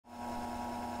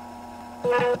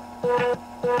Good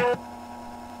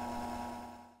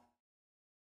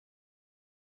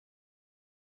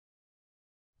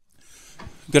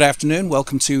afternoon,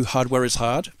 welcome to Hardware is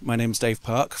Hard. My name is Dave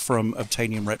Park from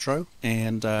Obtainium Retro,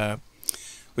 and we're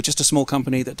just a small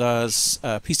company that does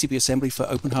PCB assembly for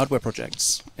open hardware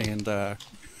projects. And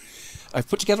I've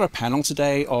put together a panel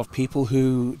today of people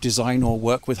who design or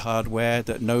work with hardware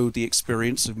that know the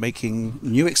experience of making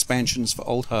new expansions for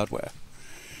old hardware,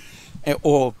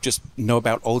 or just know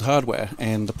about old hardware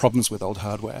and the problems with old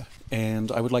hardware.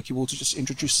 And I would like you all to just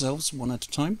introduce yourselves one at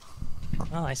a time.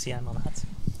 Oh, I see. I'm on that.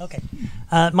 Okay.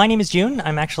 My name is June.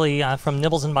 I'm actually from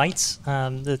Nibbles and Bytes.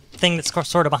 The thing that's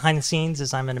sort of behind the scenes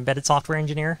is I'm an embedded software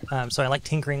engineer, so I like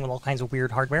tinkering with all kinds of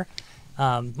weird hardware.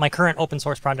 My current open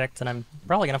source project, that I'm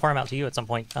probably going to farm out to you at some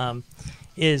point,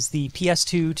 is the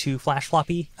PS2 to flash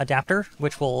floppy adapter,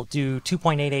 which will do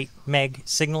 2.88 meg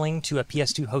signaling to a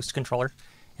PS2 host controller.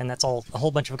 And that's all a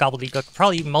whole bunch of gobbledygook.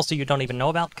 Probably most of you don't even know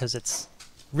about because it's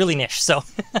really niche. So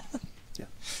Yeah.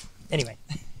 Anyway.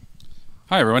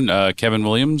 Hi everyone, Kevin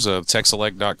Williams of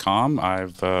TechSelect.com.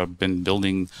 I've been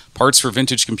building parts for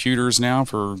vintage computers now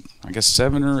for, I guess,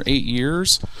 7 or 8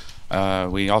 years.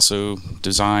 We also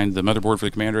designed the motherboard for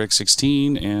the Commander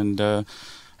X16, and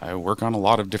I work on a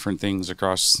lot of different things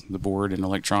across the board in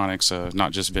electronics,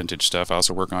 not just vintage stuff. I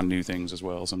also work on new things as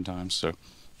well sometimes, so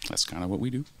that's kind of what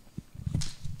we do.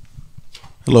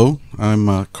 Hello,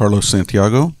 I'm Carlos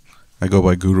Santiago. I go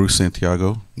by Guru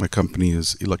Santiago. My company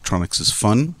is Electronics is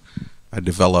Fun. I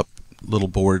develop little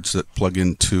boards that plug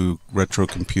into retro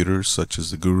computers such as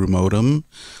the Guru modem,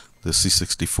 the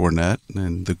C64 Net,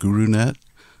 and the Guru Net.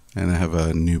 And I have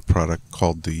a new product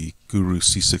called the Guru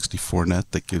C64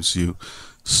 Net that gives you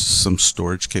some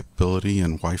storage capability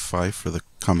and Wi-Fi for the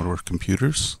Commodore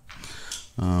computers.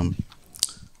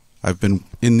 I've been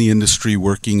in the industry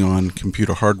working on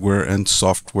computer hardware and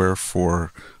software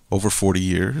for over 40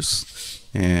 years,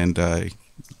 and I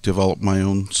develop my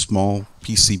own small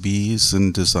PCBs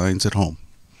and designs at home.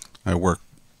 I work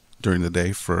during the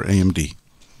day for AMD.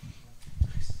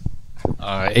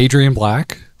 Adrian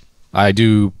Black. I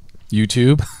do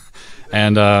YouTube,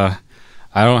 and I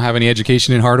don't have any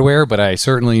education in hardware, but I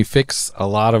certainly fix a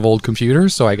lot of old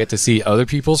computers, so I get to see other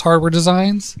people's hardware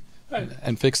designs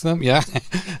and fix them. Yeah,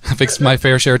 I fixed my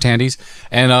fair share of Tandies.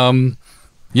 And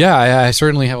yeah, I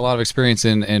certainly have a lot of experience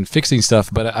in fixing stuff,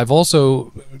 but I've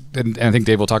also, and I think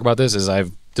Dave will talk about this, is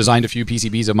I've designed a few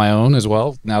PCBs of my own as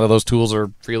well, now that those tools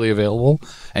are freely available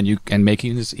and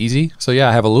making this easy. So yeah,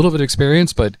 I have a little bit of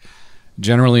experience, but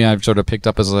generally I've sort of picked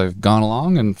up as I've gone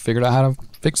along and figured out how to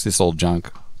fix this old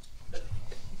junk.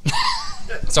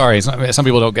 Sorry, some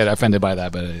people don't get offended by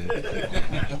that, but...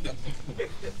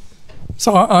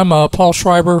 So I'm Paul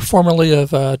Schreiber, formerly of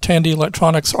Tandy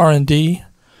Electronics R&D.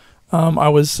 I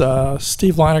was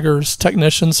Steve Leineger's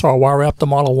technician, so I wire wrapped the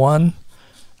Model 1.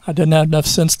 I didn't have enough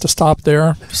sense to stop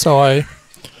there, so I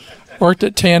worked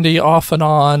at Tandy off and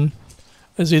on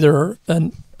as either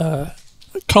an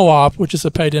co-op, which is a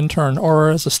paid intern,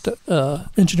 or as a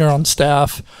engineer on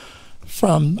staff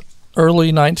from early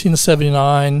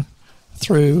 1979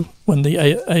 through when the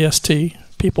AST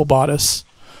people bought us.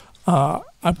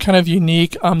 I'm kind of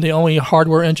unique. I'm the only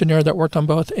hardware engineer that worked on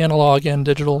both analog and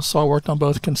digital, so I worked on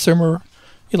both consumer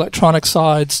electronic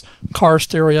sides, car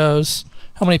stereos.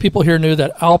 How many people here knew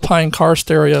that Alpine car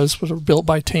stereos were built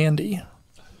by Tandy?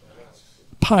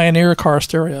 Pioneer car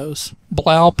stereos,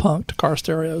 Blaupunkt car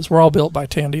stereos were all built by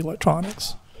Tandy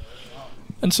Electronics.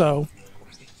 And so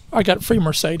I got free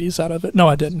Mercedes out of it. No,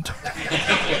 I didn't.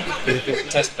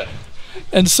 Test bed.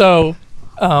 And so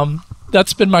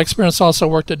that's been my experience. I also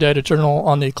worked at Data Journal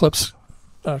on the Eclipse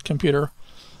computer.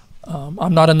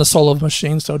 I'm not in the soul of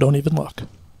machines, so don't even look.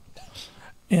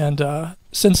 And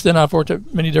since then, I've worked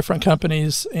at many different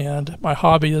companies, and my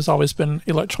hobby has always been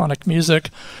electronic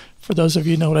music. For those of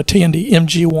you who know what a Tandy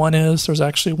MG1 is, there's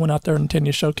actually one out there in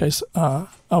Tandy Showcase. I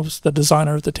was the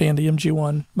designer of the Tandy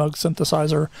MG1 Moog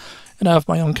synthesizer, and I have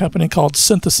my own company called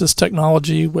Synthesis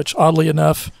Technology, which oddly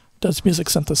enough does music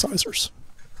synthesizers.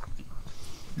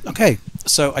 Okay,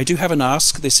 so I do have an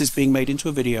ask. This is being made into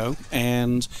a video,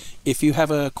 and if you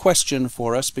have a question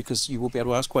for us, because you will be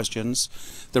able to ask questions,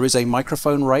 there is a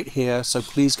microphone right here, so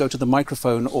please go to the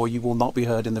microphone or you will not be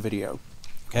heard in the video.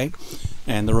 Okay?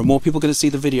 And there are more people going to see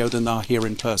the video than are here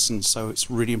in person, so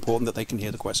it's really important that they can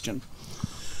hear the question.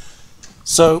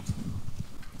 So,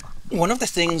 one of the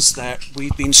things that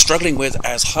we've been struggling with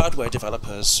as hardware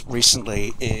developers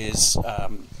recently is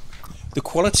the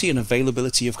quality and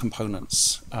availability of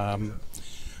components.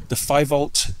 The 5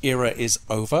 volt era is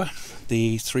over.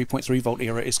 The 3.3 volt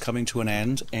era is coming to an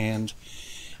end, and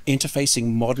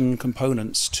interfacing modern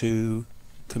components to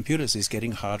computers is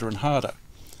getting harder and harder.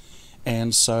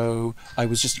 And so I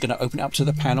was just going to open it up to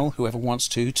the panel, whoever wants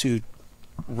to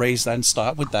raise that and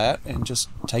start with that and just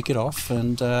take it off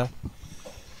and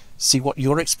see what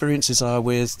your experiences are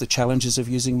with the challenges of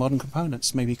using modern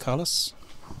components. Maybe Carlos?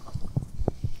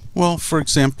 Well, for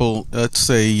example, let's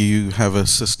say you have a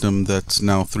system that's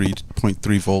now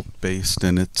 3.3 volt based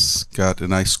and it's got an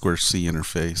I2C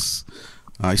interface.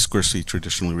 I2C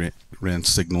traditionally ran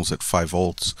signals at 5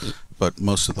 volts, but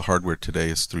most of the hardware today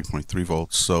is 3.3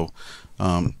 volts. So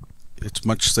it's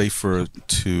much safer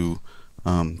to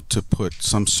put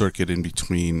some circuit in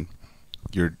between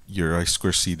your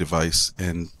I2C device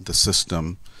and the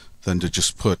system than to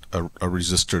just put a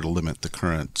resistor to limit the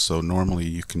current. So normally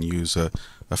you can use a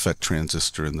FET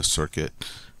transistor in the circuit,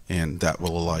 and that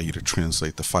will allow you to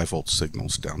translate the 5 volt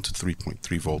signals down to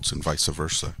 3.3 volts and vice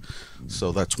versa.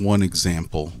 So that's one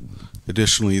example.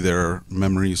 Additionally, there are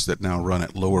memories that now run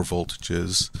at lower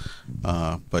voltages,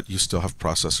 but you still have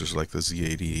processors like the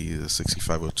Z80, the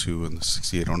 6502, and the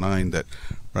 6809 that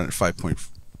run at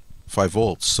 5.5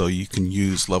 volts. So you can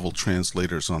use level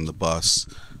translators on the bus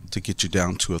to get you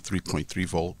down to a 3.3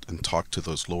 volt and talk to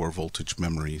those lower voltage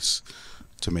memories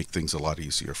to make things a lot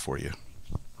easier for you.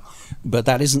 But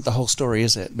that isn't the whole story,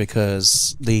 is it?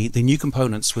 Because the new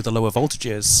components with the lower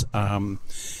voltages,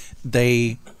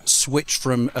 they switch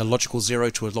from a logical 0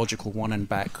 to a logical 1 and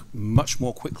back much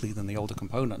more quickly than the older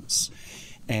components.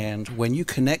 And when you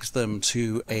connect them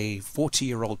to a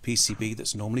 40-year-old PCB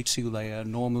that's normally 2-layer,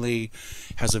 normally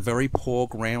has a very poor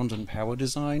ground and power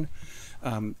design,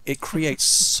 it creates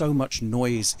so much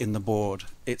noise in the board.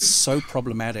 It's so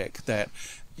problematic that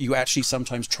you actually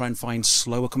sometimes try and find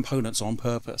slower components on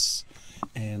purpose.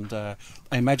 And I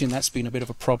imagine that's been a bit of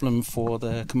a problem for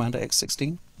the Commander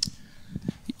X16.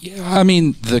 Yeah, I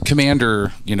mean, the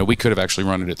Commander, we could have actually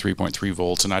run it at 3.3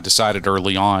 volts, and I decided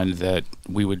early on that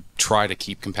we would try to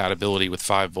keep compatibility with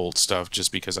 5 volt stuff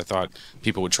just because I thought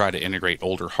people would try to integrate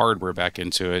older hardware back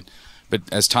into it. But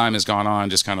as time has gone on,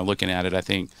 just kind of looking at it, I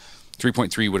think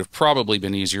 3.3 would have probably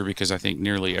been easier because I think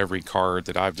nearly every card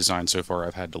that I've designed so far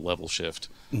I've had to level shift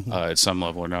at some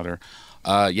level or another.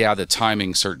 Yeah, the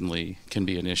timing certainly can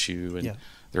be an issue, and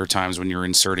there are times when you're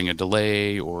inserting a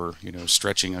delay or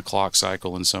stretching a clock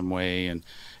cycle in some way, and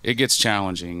it gets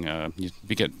challenging.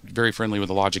 You get very friendly with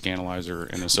a logic analyzer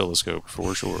and oscilloscope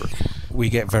for sure. We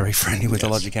get very friendly with the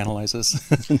logic analyzers.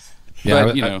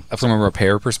 Yeah, but, from a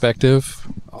repair perspective,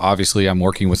 obviously I'm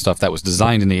working with stuff that was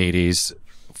designed in the 80s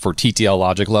for TTL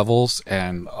logic levels,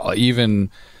 and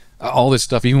even all this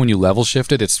stuff, even when you level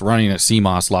shift it, it's running at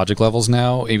CMOS logic levels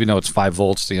now. Even though it's 5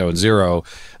 volts, and 0,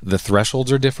 the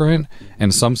thresholds are different.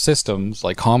 And some systems,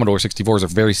 like Commodore 64s, are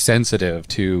very sensitive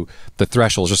to the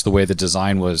thresholds, just the way the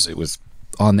design was. It was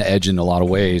on the edge in a lot of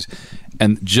ways.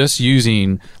 And just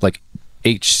using like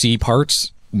HC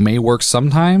parts may work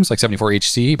sometimes, like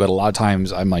 74HC, but a lot of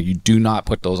times I'm like, you do not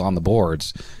put those on the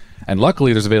boards. And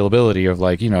luckily there's availability of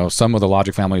some of the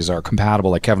logic families are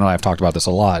compatible. Like Kevin and I have talked about this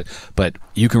a lot, but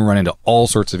you can run into all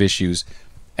sorts of issues.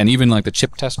 And even like the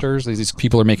chip testers, these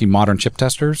people are making modern chip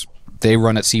testers, they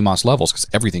run at CMOS levels because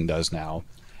everything does now.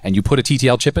 And you put a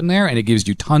TTL chip in there and it gives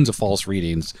you tons of false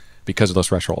readings because of those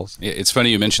thresholds. It's funny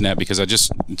you mention that because I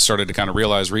just started to kind of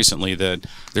realize recently that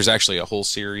there's actually a whole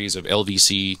series of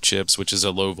LVC chips, which is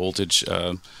a low voltage,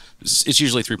 it's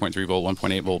usually 3.3 volt,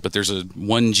 1.8 volt, but there's a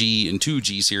 1G and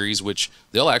 2G series, which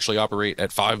they'll actually operate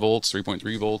at 5 volts,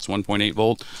 3.3 volts, 1.8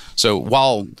 volt. So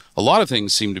while a lot of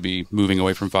things seem to be moving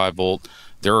away from 5 volt,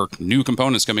 there are new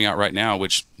components coming out right now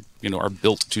which are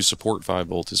built to support 5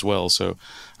 volt as well. So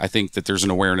I think that there's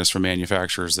an awareness from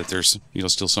manufacturers that there's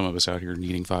still some of us out here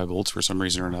needing 5 volts for some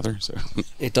reason or another. So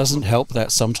it doesn't help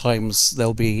that sometimes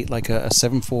there'll be like a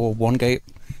 741 gate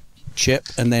chip,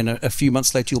 and then a few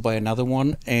months later you'll buy another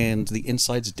one and the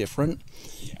inside's different,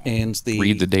 and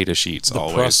read the data sheets. The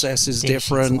always process is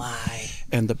different,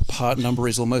 and the part number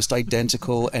is almost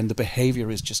identical, and the behavior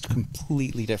is just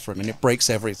completely different, and it breaks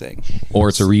everything. Or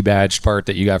it's a rebadged part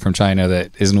that you got from China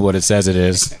that isn't what it says it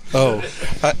is.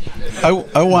 I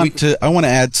want to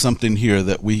add something here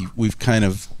that we've kind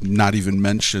of not even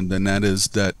mentioned, and that is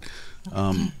that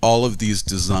all of these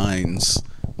designs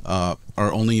are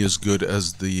only as good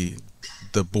as the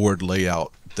board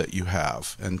layout that you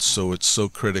have, and so it's so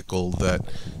critical that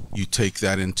you take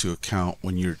that into account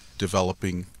when you're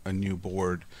developing a new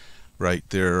board, right?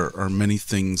 There are many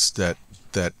things that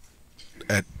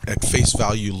at face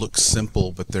value look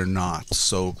simple, but they're not.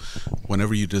 So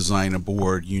whenever you design a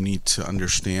board, you need to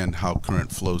understand how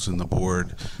current flows in the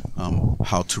board,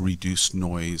 how to reduce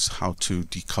noise, how to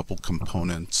decouple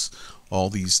components. All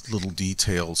these little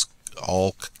details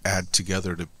all add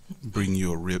together to bring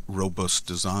you a robust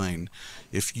design.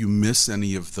 If you miss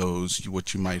any of those,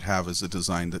 what you might have is a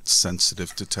design that's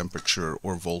sensitive to temperature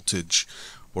or voltage,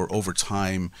 or over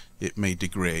time it may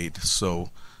degrade. So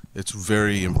it's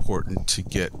very important to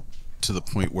get to the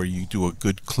point where you do a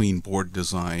good clean board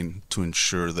design to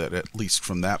ensure that at least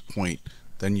from that point,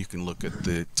 then you can look at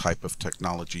the type of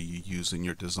technology you use in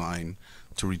your design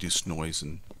to reduce noise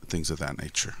and things of that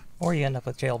nature. Or you end up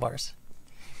with jail bars.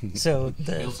 So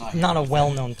not a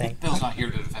well-known thing. Bill's not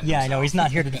here to defend Yeah, I know he's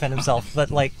not here to defend himself,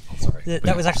 but like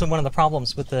that was actually one of the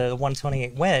problems with the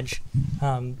 128 wedge.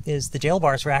 Is the jail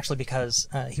bars were actually because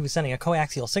he was sending a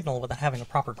coaxial signal without having a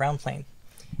proper ground plane,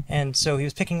 and so he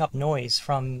was picking up noise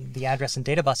from the address and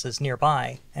data buses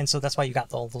nearby, and so that's why you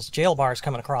got all those jail bars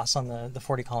coming across on the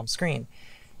 40-column screen.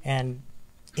 And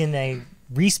in a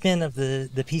respin of the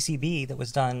PCB that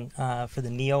was done for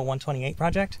the Neo 128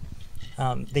 project.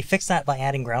 They fixed that by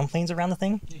adding ground planes around the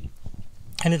thing,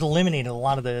 and it eliminated a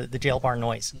lot of the jail bar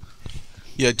noise.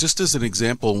 Yeah, just as an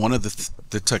example, one of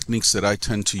the techniques that I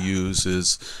tend to use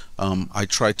is I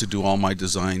try to do all my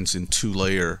designs in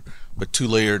 2-layer, but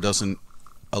 2-layer doesn't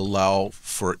allow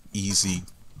for easy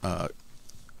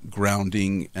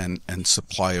grounding and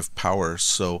supply of power.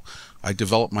 So I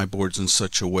develop my boards in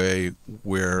such a way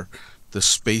where the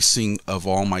spacing of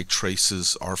all my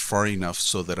traces are far enough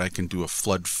so that I can do a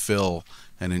flood fill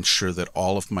and ensure that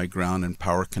all of my ground and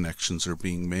power connections are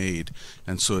being made.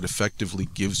 And so it effectively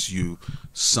gives you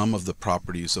some of the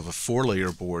properties of a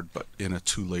 4-layer board, but in a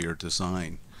 2-layer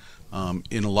design.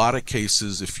 In a lot of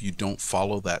cases, if you don't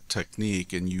follow that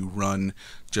technique and you run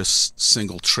just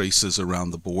single traces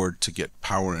around the board to get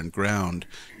power and ground,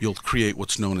 you'll create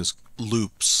what's known as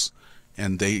loops,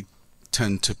 and they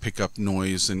tend to pick up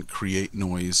noise and create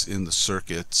noise in the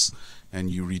circuits, and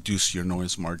you reduce your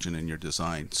noise margin in your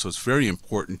design. So it's very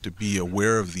important to be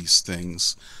aware of these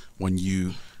things when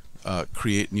you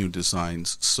create new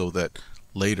designs, so that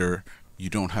later you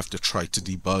don't have to try to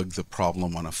debug the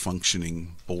problem on a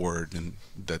functioning board and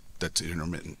that's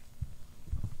intermittent.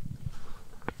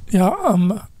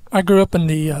 Yeah, I grew up in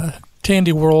the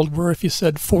Tandy world where if you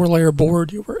said 4-layer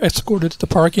board, you were escorted to the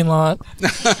parking lot.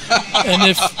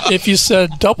 And if you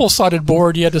said double-sided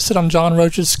board, you had to sit on John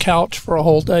Roach's couch for a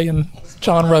whole day and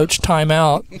John Roach time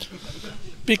out.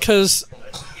 Because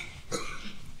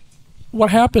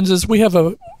what happens is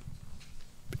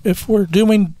if we're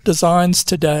doing designs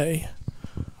today,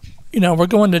 we're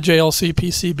going to JLC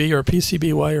PCB or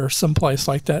PCBWay or someplace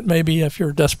like that. Maybe if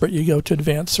you're desperate, you go to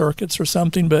Advanced Circuits or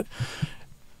something, but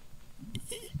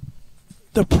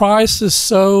the price is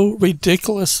so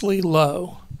ridiculously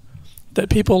low that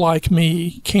people like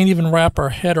me can't even wrap our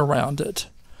head around it.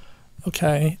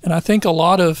 Okay? And I think a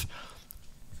lot of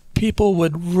people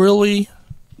would really,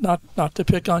 not to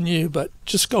pick on you, but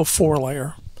just go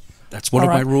 4-layer. That's one of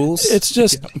my rules. It's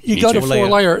just, you go to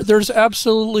 4-layer. There's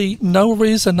absolutely no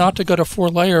reason not to go to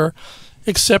 4-layer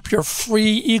except your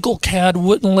free EagleCAD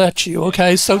wouldn't let you.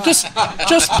 Okay, so just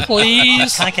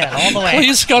please, KiCad all the way.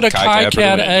 Please go to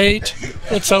KiCad 8.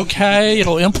 It's okay.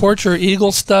 It'll import your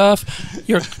Eagle stuff.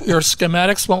 Your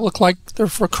schematics won't look like they're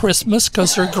for Christmas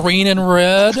because they're green and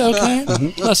red. Okay,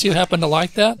 unless you happen to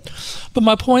like that. But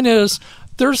my point is,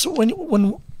 there's when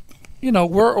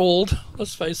we're old.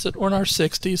 Let's face it, we're in our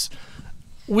 60s.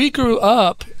 We grew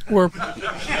up where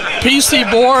PC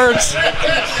boards,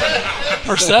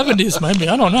 or 70s maybe,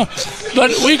 I don't know.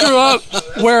 But we grew up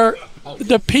where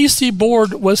the PC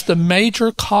board was the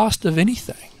major cost of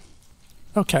anything.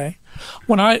 Okay.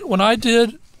 When I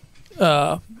did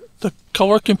the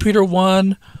Color Computer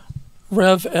 1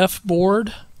 Rev F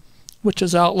board, which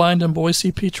is outlined in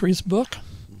Boise Petrie's book,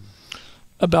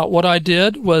 about what I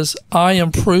did was I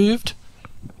improved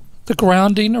the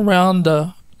grounding around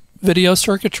the video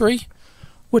circuitry,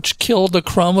 which killed the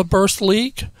chroma burst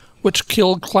leak, which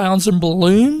killed clowns and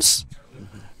balloons,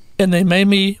 and they made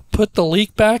me put the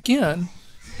leak back in.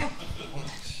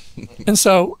 And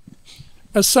so,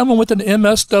 as someone with an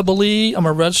MSEE, I'm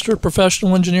a registered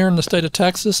professional engineer in the state of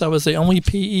Texas. I was the only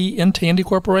PE in Tandy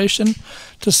Corporation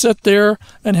to sit there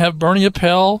and have Bernie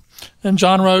Appel and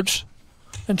John Roach.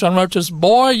 And John Roach says,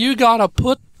 "Boy, you got to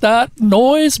put that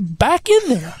noise back in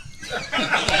there."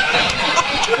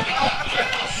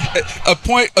 A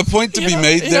point to be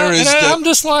made there is that I'm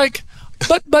just like,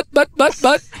 but,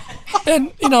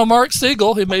 and Mark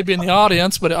Siegel, who may be in the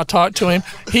audience, but I talked to him.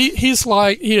 He's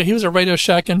like, he was a Radio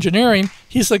Shack engineering.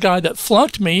 He's the guy that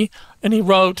flunked me, and he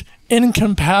wrote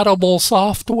incompatible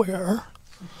software.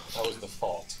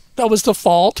 That was the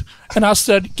fault. And I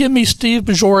said, give me Steve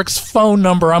Bajorik's phone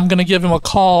number. I'm going to give him a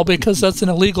call because that's in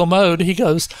illegal mode. He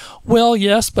goes, well,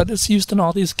 yes, but it's used in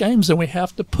all these games, and we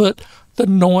have to put the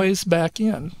noise back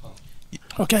in.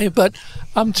 Okay, but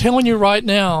I'm telling you right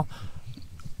now,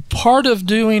 part of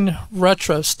doing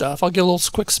retro stuff, I'll give a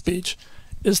little quick speech,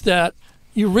 is that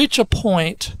you reach a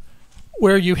point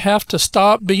where you have to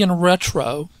stop being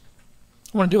retro.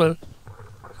 I want to do a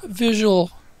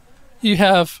visual. You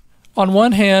have, on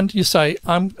one hand, you say,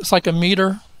 it's like a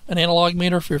meter, an analog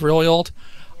meter if you're really old.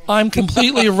 I'm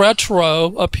completely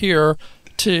retro up here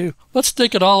to, let's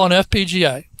stick it all on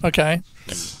FPGA, okay?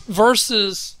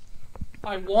 Versus,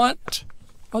 I want,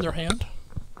 other hand,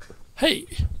 hey,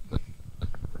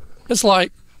 it's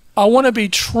like, I want to be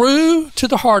true to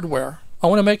the hardware. I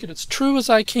want to make it as true as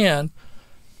I can.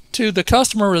 To the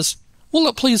customer is, will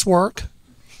it please work?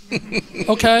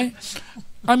 Okay?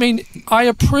 I mean, I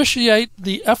appreciate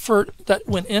the effort that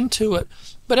went into it,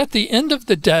 but at the end of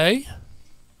the day,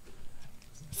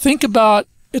 think about,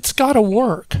 it's got to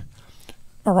work.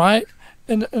 All right?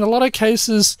 And in a lot of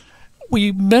cases,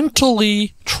 we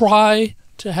mentally try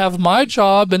to have my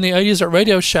job in the 80s at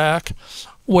Radio Shack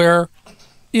where,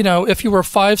 you know, if you were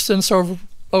 5 cents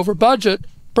over budget,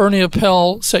 Bernie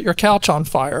Appel set your couch on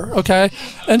fire, okay?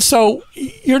 And so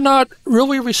you're not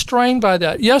really restrained by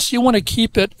that. Yes, you want to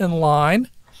keep it in line,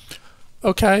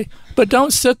 okay? But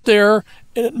don't sit there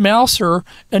at Mouser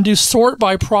and do sort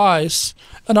by price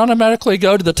and automatically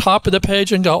go to the top of the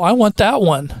page and go, I want that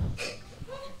one.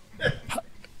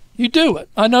 You do it.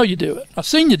 I know you do it. I've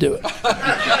seen you do it.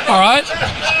 All right?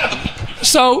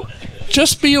 So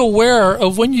just be aware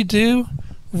of when you do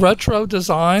retro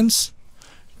designs,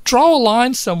 draw a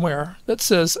line somewhere that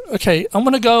says, okay, I'm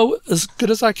going to go as good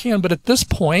as I can, but at this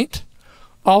point,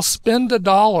 I'll spend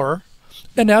 $1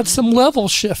 and add some level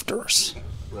shifters.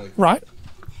 Right?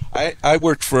 I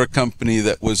worked for a company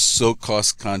that was so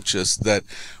cost conscious that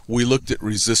we looked at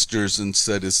resistors and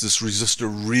said, is this resistor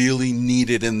really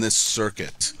needed in this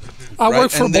circuit? I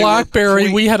worked for BlackBerry.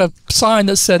 We had a sign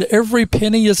that said every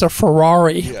penny is a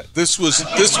Ferrari. Yeah, this was a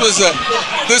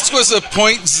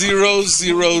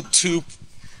 0.002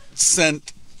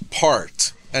 cent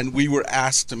part, and we were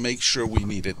asked to make sure we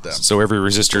needed them. So every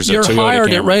resistor's a You're Toyota hired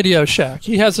Camry. at Radio Shack.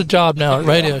 He has a job now at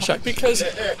Radio Shack because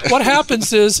what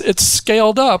happens is it's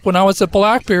scaled up. When I was at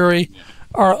BlackBerry,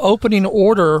 our opening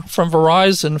order from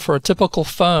Verizon for a typical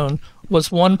phone was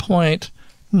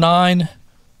 1.9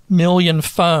 million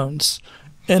phones.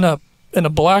 In a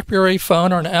BlackBerry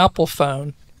phone or an Apple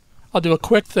phone, I'll do a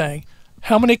quick thing.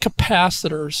 How many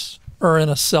capacitors are in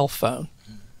a cell phone?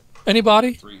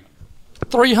 Anybody?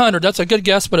 300. That's a good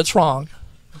guess, but it's wrong.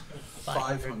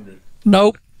 500.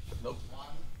 Nope.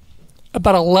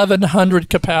 About 1,100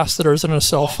 capacitors in a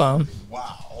cell phone.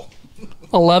 Wow.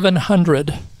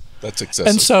 1,100. That's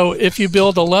excessive. And so if you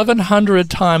build 1,100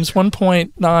 times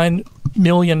 1.9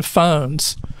 million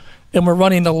phones, and we're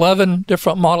running 11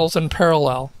 different models in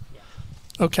parallel,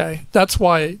 okay, that's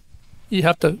why you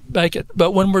have to make it.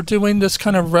 But when we're doing this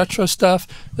kind of retro stuff,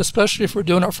 especially if we're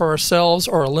doing it for ourselves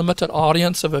or a limited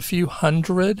audience of a few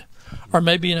hundred or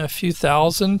maybe in a few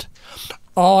thousand,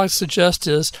 all I suggest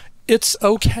is it's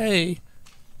okay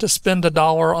to spend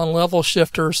 $1 on level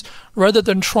shifters rather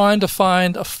than trying to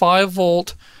find a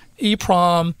 5-volt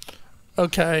EEPROM,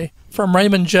 okay, from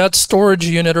Raymond Jet's storage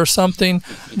unit or something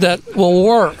that will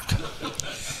work.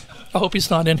 I hope he's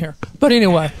not in here. But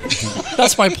anyway,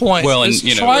 that's my point. Well, and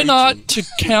you know, try not to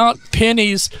count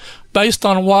pennies based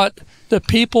on what the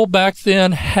people back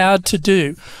then had to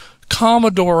do.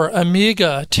 Commodore,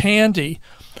 Amiga, Tandy,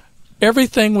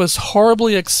 everything was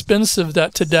horribly expensive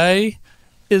that today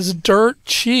is dirt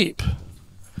cheap.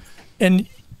 And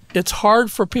it's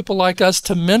hard for people like us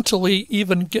to mentally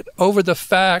even get over the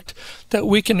fact that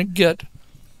we can get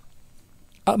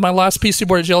my last PC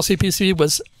board at GLC PCB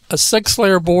was a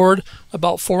 6-layer board,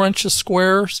 about 4 inches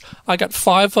squares. I got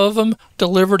 5 of them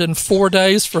delivered in 4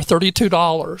 days for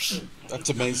 $32. That's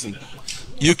amazing.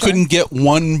 You couldn't get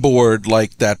one board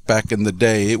like that back in the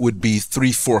day. It would be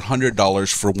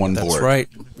 $300-400 for one board. That's right.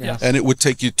 Yeah. And it would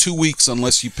take you 2 weeks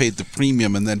unless you paid the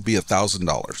premium, and then be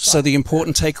 $1,000. So the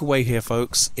important takeaway here,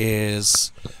 folks,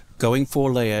 is going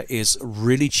 4-layer is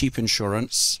really cheap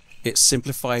insurance. It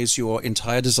simplifies your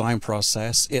entire design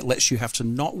process. It lets you have to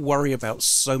not worry about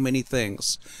so many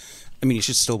things. I mean, you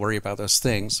should still worry about those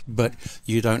things, but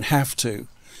you don't have to.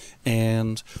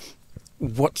 And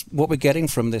what we're getting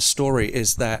from this story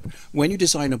is that when you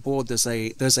design a board, there's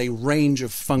a range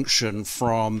of function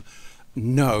from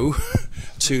no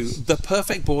to the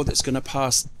perfect board that's going to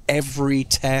pass every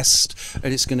test,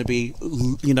 and it's going to be,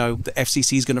 you know, the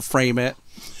FCC is going to frame it.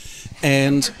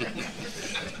 And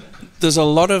there's a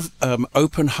lot of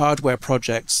open hardware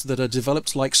projects that are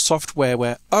developed like software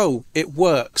where, oh, it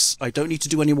works. I don't need to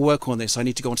do any more work on this. I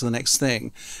need to go on to the next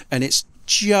thing. And it's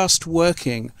just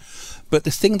working. But the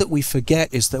thing that we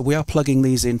forget is that we are plugging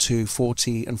these into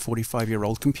 40 and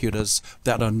 45-year-old computers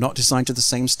that are not designed to the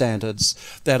same standards,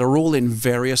 that are all in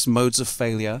various modes of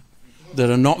failure, that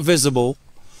are not visible,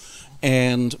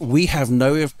 and we have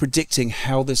no way of predicting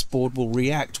how this board will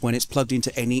react when it's plugged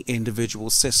into any individual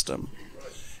system.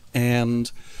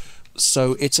 And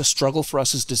so it's a struggle for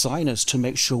us as designers to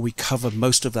make sure we cover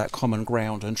most of that common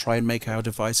ground and try and make our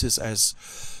devices as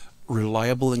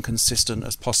reliable and consistent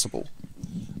as possible.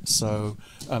 So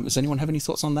does anyone have any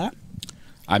thoughts on that?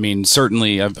 I mean,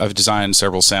 certainly I've designed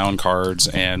several sound cards,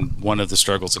 and one of the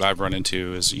struggles that I've run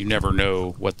into is you never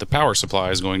know what the power supply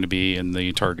is going to be in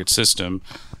the target system.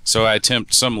 So I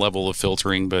attempt some level of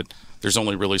filtering, but there's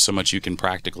only really so much you can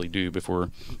practically do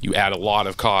before you add a lot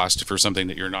of cost for something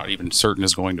that you're not even certain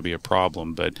is going to be a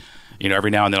problem. But, you know, every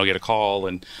now and then I'll get a call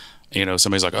and, you know,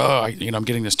 somebody's like, oh, I'm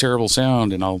getting this terrible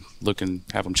sound, and I'll look and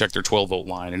have them check their 12-volt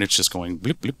line, and it's just going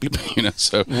blip, blip, blip, you know.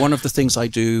 So one of the things I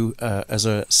do as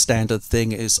a standard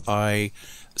thing is I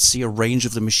see a range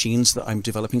of the machines that I'm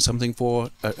developing something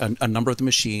for, a number of the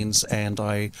machines, and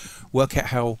I work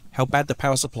out how bad the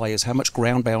power supply is, how much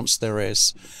ground bounce there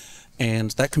is.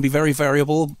 And that can be very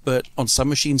variable, but on some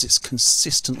machines it's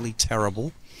consistently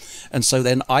terrible. And so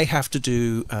then I have to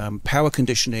do power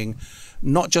conditioning,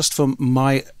 not just for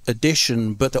my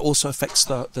addition, but that also affects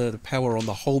the power on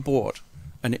the whole board.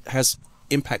 And it has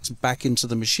impacts back into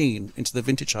the machine, into the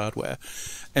vintage hardware.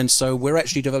 And so we're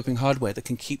actually developing hardware that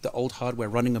can keep the old hardware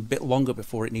running a bit longer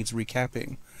before it needs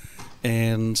recapping.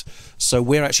 And so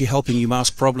we're actually helping you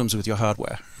mask problems with your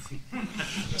hardware.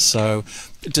 So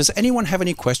does anyone have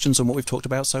any questions on what we've talked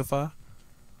about so far?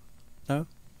 No?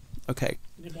 Okay.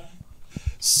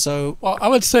 So, well, I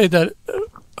would say that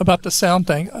about the sound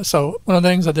thing. So one of the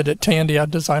things I did at Tandy, I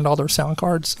designed all their sound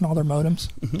cards and all their modems.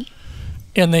 Mm-hmm.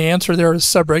 And the answer there is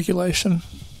subregulation.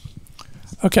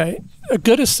 Okay, a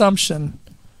good assumption.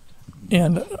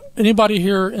 And anybody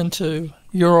here into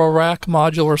Euro-Rack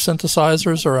modular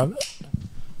synthesizers or a...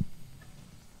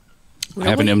 Really? I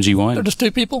have an MG1. They're just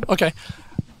two people? Okay.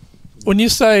 When you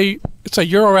say it's a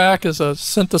Euro-Rack is a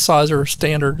synthesizer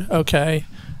standard, okay,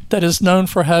 that is known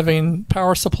for having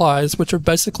power supplies which are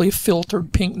basically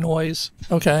filtered pink noise,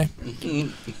 okay,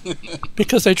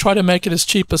 because they try to make it as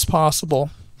cheap as possible.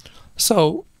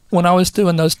 So when I was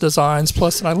doing those designs,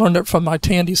 plus and I learned it from my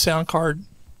Tandy sound card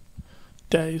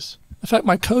days. In fact,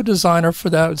 my co-designer for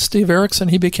that was Steve Erickson.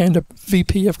 He became the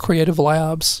VP of Creative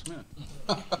Labs.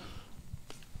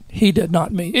 He did,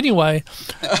 not me. Anyway,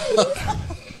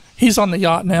 he's on the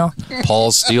yacht now.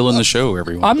 Paul's stealing the show,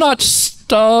 everyone. I'm not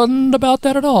stunned about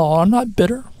that at all. I'm not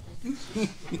bitter.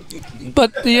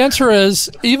 But the answer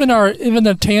is, even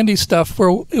the Tandy stuff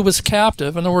where it was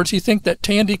captive, in other words, you think that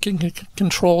Tandy can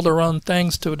control their own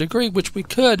things to a degree, which we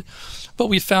could, but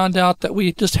we found out that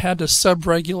we just had to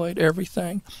sub-regulate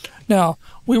everything. Now,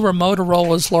 we were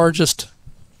Motorola's largest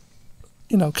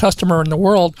customer in the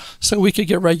world, so we could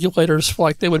get regulators for,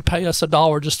 like, they would pay us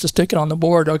 $1 just to stick it on the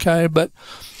board, okay? But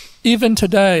even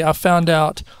today, I found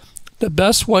out the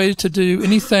best way to do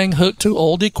anything hooked to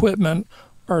old equipment,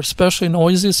 or especially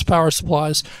noisiest power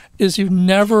supplies, is you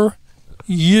never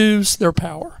use their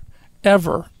power,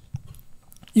 ever.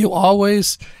 You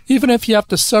always, even if you have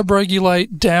to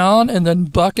sub-regulate down and then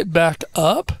buck it back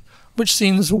up, which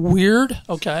seems weird,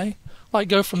 okay? Like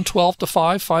go from 12 to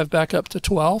 5, 5 back up to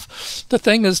 12. The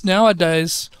thing is,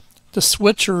 nowadays, the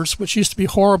switchers, which used to be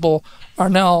horrible, are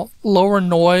now lower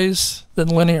noise than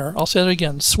linear. I'll say it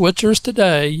again. Switchers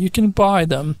today, you can buy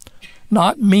them,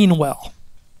 not Meanwell.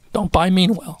 Don't buy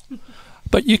Meanwell.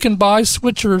 But you can buy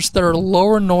switchers that are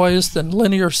lower noise than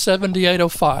linear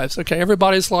 7805s. Okay,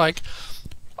 everybody's like,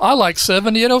 I like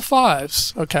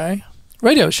 7805s. Okay,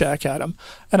 Radio Shack had them.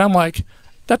 And I'm like,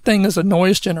 that thing is a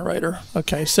noise generator.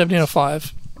 Okay,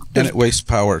 7805. And it wastes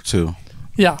power too.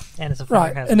 Yeah, and it's a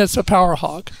fire hazard. And it's a power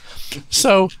hog.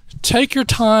 So take your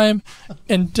time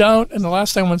and don't. And the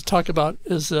last thing I want to talk about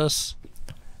is this,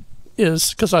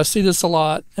 is because I see this a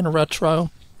lot in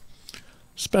retro,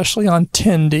 especially on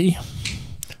Tandy,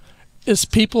 is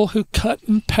people who cut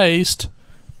and paste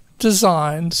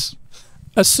designs,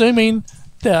 assuming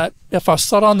that if I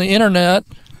saw it on the internet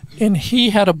and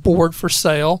he had a board for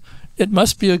sale, it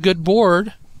must be a good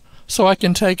board, so I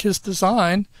can take his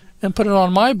design and put it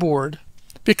on my board.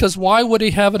 Because why would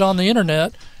he have it on the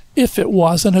internet if it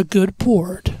wasn't a good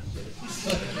board?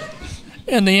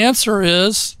 And the answer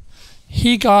is,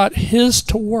 he got his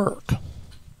to work.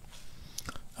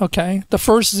 Okay, the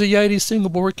first Z80 single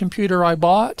board computer I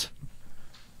bought,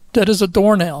 that is a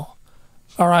doornail.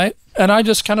 All right, and I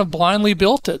just kind of blindly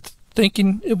built it,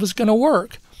 thinking it was going to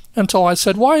work. until I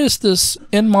said, why is this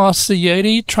NMOS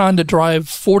C80 trying to drive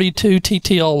 42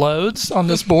 TTL loads on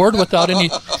this board without any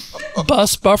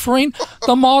bus buffering?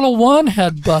 The Model 1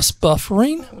 had bus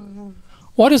buffering.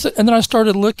 What is it? And then I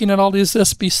started looking at all these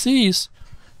SBCs.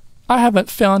 I haven't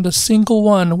found a single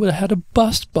one that had a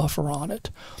bus buffer on it,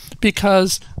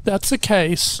 because that's a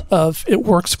case of it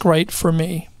works great for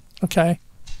me, okay?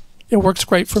 It works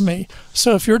great for me.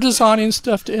 So if you're designing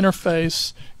stuff to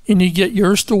interface and you get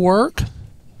yours to work,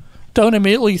 don't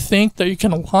immediately think that you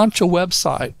can launch a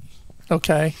website,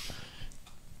 okay?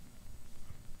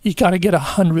 You got to get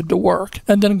 100 to work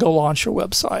and then go launch your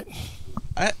website.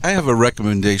 I have a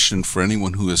recommendation for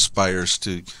anyone who aspires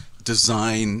to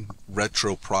design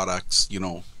retro products. You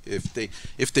know, if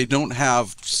they don't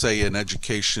have, say, an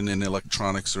education in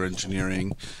electronics or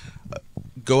engineering,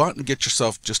 go out and get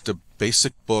yourself just a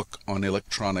basic book on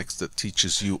electronics that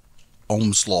teaches you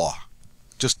Ohm's law,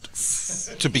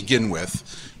 just to begin with,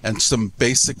 and some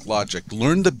basic logic.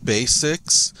 Learn the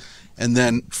basics, and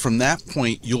then from that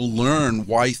point you'll learn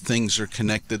why things are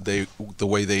connected the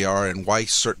way they are, and why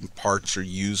certain parts are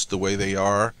used the way they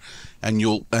are, and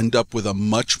you'll end up with a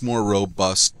much more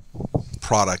robust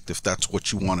product if that's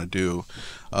what you want to do.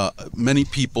 Many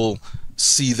people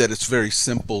see that it's very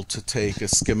simple to take a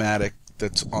schematic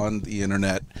that's on the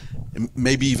internet,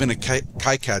 maybe even a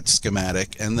KiCad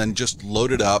schematic, and then just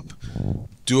load it up,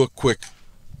 do a quick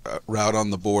route on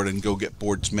the board, and go get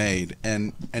boards made.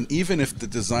 And even if the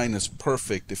design is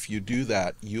perfect, if you do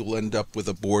that, you'll end up with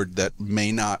a board that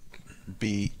may not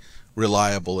be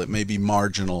reliable. It may be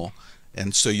marginal,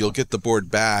 and so you'll get the board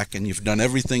back and you've done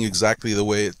everything exactly the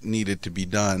way it needed to be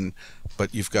done,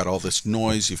 but you've got all this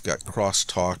noise, you've got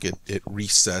crosstalk, it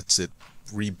resets, it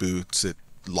reboots, it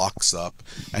locks up,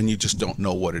 and you just don't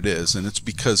know what it is. And it's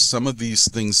because some of these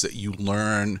things that you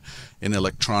learn in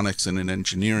electronics and in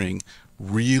engineering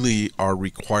really are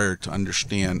required to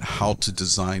understand how to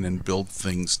design and build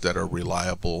things that are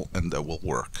reliable and that will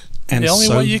work. And the only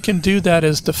way you can do that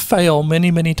is to fail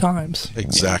many, many times.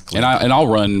 Exactly. And I'll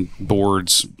run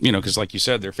boards, you know, because like you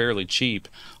said, they're fairly cheap.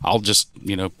 I'll just,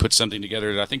 you know, put something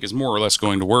together that I think is more or less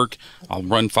going to work. I'll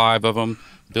run 5 of them,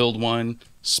 build one,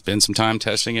 spend some time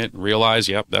testing it, realize,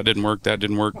 yep, that didn't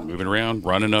work, move it around,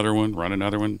 run another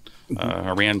one.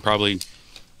 I ran probably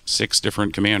 6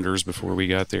 different commanders before we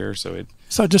got there. So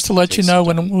just to let you know,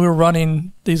 when we were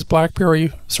running these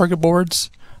BlackBerry circuit boards,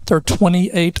 they're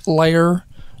 28 layer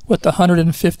with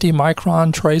 150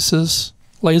 micron traces,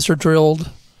 laser drilled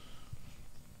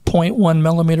 0.1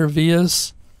 millimeter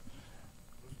vias.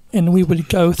 And we would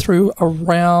go through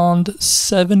around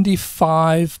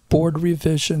 75 board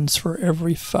revisions for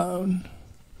every phone.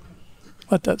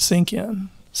 Let that sink in.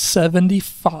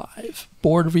 75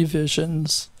 board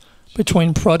revisions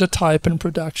between prototype and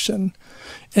production.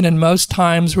 And in most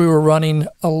times we were running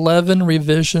 11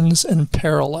 revisions in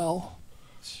parallel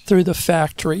through the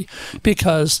factory,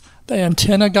 because the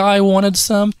antenna guy wanted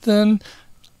something,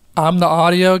 I'm the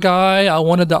audio guy, I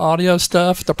wanted the audio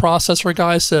stuff, the processor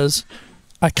guy says,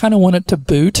 I kind of want it to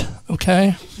boot,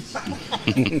 okay?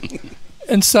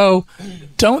 And so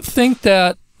don't think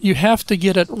that you have to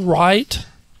get it right,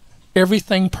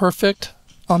 everything perfect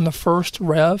on the first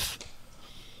rev,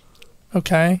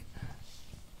 okay?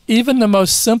 Even the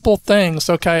most simple things,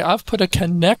 okay, I've put a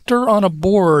connector on a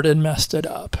board and messed it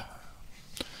up,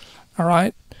 all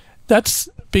right? That's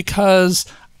because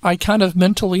I kind of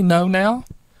mentally know now.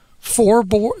 5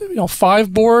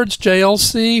 boards,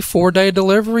 JLC, 4-day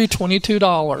delivery,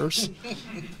 $22.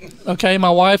 Okay, my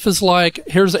wife is like,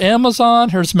 here's Amazon,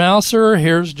 here's Mouser,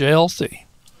 here's JLC.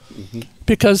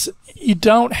 Because you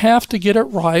don't have to get it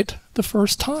right the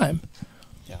first time.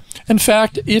 Yeah. In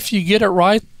fact, if you get it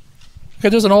right, okay,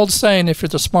 there's an old saying, if you're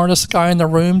the smartest guy in the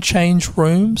room, change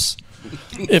rooms.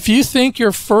 If you think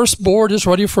your first board is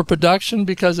ready for production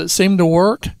because it seemed to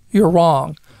work, you're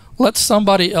wrong. Let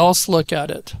somebody else look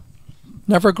at it.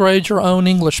 Never grade your own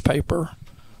English paper.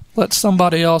 Let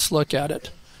somebody else look at it,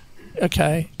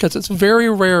 okay? Because it's very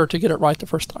rare to get it right the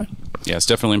first time. Yeah, it's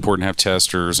definitely important to have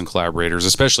testers and collaborators,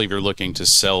 especially if you're looking to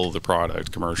sell the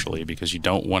product commercially, because you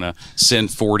don't want to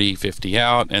send 40, 50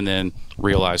 out and then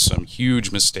realize some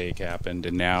huge mistake happened,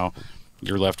 and now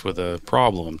you're left with a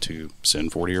problem to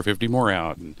send 40 or 50 more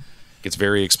out. And it gets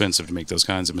very expensive to make those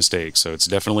kinds of mistakes. So it's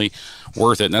definitely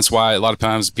worth it. And that's why a lot of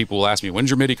times people will ask me, when's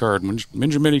your MIDI card?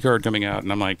 When's your MIDI card coming out?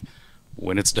 And I'm like,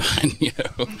 when it's done, you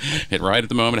know. And right at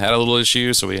the moment, it had a little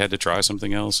issue, so we had to try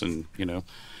something else. And, you know,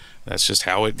 that's just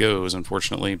how it goes,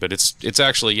 unfortunately. But it's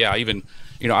actually, yeah, even,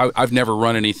 you know, I've never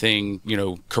run anything, you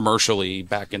know, commercially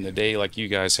back in the day like you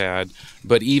guys had.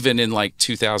 But even in like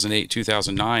 2008,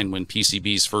 2009, when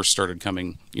PCBs first started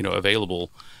coming, you know, available,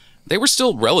 they were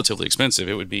still relatively expensive.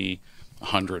 It would be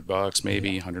 $100,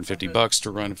 maybe $150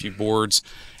 to run a few boards.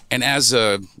 And as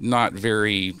a not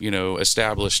very,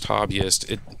 established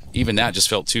hobbyist, even that just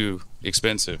felt too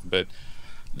expensive. But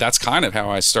that's kind of how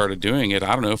I started doing it.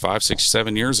 I don't know, 5, 6,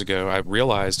 7 years ago, I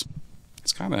realized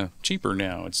it's kind of cheaper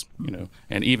now. It's,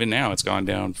 and even now it's gone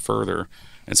down further.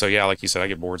 And so, yeah, like you said, I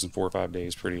get boards in 4 or 5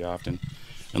 days pretty often,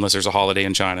 unless there's a holiday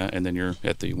in China, and then you're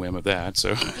at the whim of that.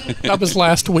 So that was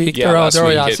last week. Yeah, last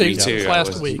week hit me It too. was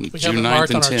last week. We June have it 9th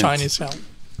marked and on our 10th. Chinese calendar.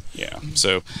 Yeah.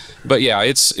 So, but yeah,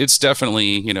 it's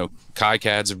definitely,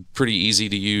 KiCad's are pretty easy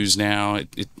to use now.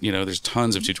 There's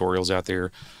tons of tutorials out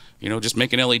there. Just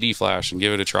make an LED flash and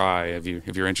give it a try if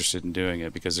you're interested in doing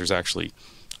it, because there's actually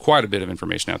quite a bit of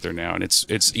information out there now, and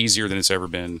it's easier than it's ever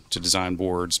been to design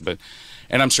boards.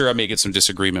 And I'm sure I may get some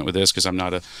disagreement with this because I'm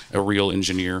not a real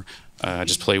engineer. I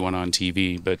just play one on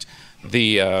TV. But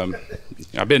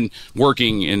I've been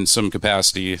working in some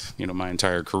capacity, my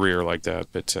entire career like that,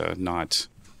 but not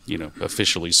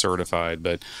officially certified.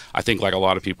 But I think, like a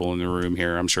lot of people in the room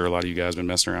here, I'm sure a lot of you guys have been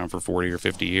messing around for 40 or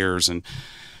 50 years. And,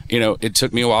 it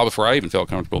took me a while before I even felt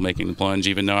comfortable making the plunge,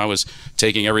 even though I was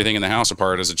taking everything in the house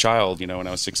apart as a child, when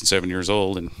I was 6 and 7 years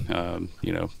old. And,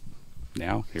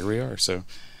 now here we are. So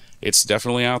it's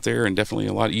definitely out there and definitely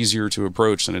a lot easier to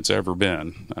approach than it's ever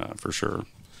been, for sure.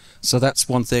 So that's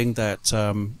one thing that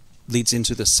leads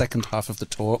into the second half of the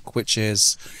talk, which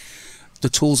is the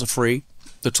tools are free.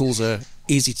 The tools are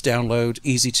easy to download,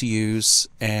 easy to use,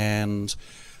 and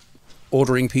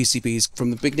ordering PCBs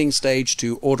from the beginning stage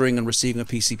to ordering and receiving a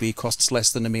PCB costs less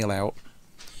than a meal out.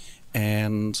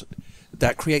 And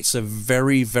that creates a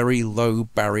very, very low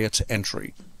barrier to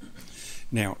entry.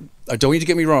 Now, I don't need to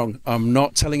get me wrong. I'm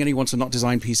not telling anyone to not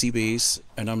design PCBs,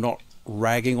 and I'm not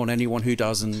ragging on anyone who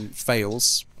does and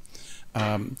fails.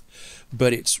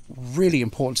 But it's really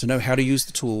important to know how to use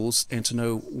the tools and to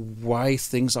know why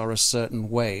things are a certain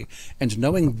way. And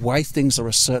knowing why things are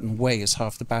a certain way is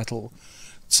half the battle.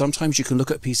 Sometimes you can look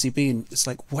at PCB and it's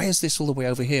like, why is this all the way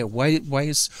over here? What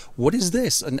is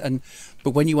this?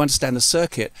 But when you understand the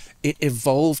circuit, it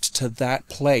evolved to that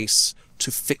place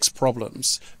to fix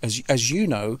problems. As you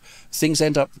know, things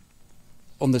end up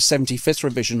on the 75th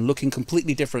revision looking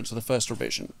completely different to the first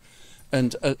revision.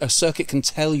 And a circuit can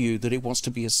tell you that it wants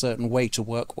to be a certain way to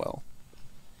work well.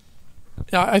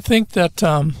 Yeah, I think that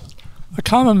a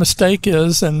common mistake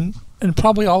is, and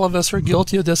probably all of us are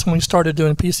guilty of this when we started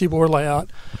doing PC board layout,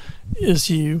 is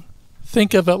you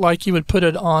think of it like you would put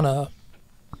it on a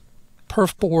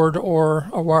perf board or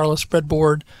a wireless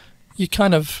breadboard. You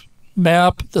kind of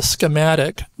map the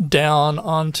schematic down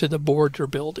onto the board you're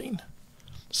building.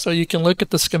 So you can look at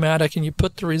the schematic and you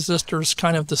put the resistors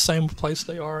kind of the same place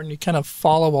they are and you kind of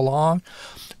follow along.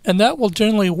 And that will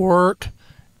generally work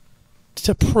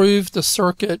to prove the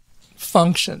circuit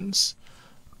functions.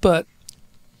 But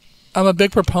I'm a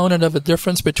big proponent of a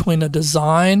difference between a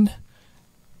design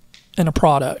and a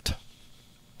product.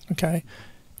 Okay?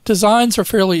 Designs are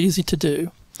fairly easy to do.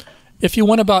 If you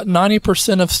want about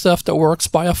 90% of stuff that works,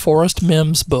 buy a Forrest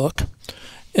Mims book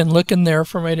and look in there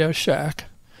from Radio Shack.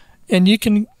 And you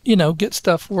can, get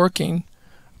stuff working,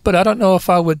 but I don't know if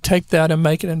I would take that and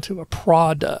make it into a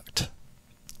product.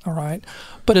 All right.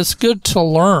 But it's good to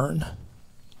learn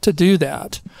to do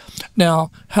that. Now,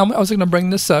 I was going to bring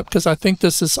this up because I think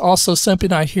this is also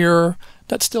something I hear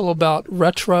that's still about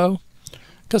retro.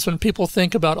 Because when people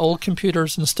think about old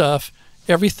computers and stuff,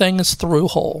 everything is through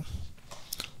hole.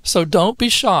 So don't be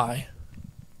shy.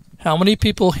 How many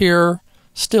people here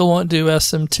still won't do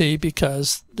SMT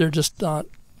because they're just not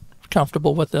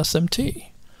comfortable with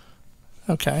SMT?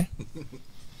 Okay.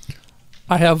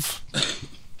 I have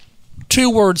 2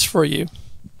 words for you.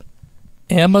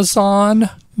 Amazon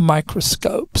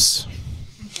microscopes.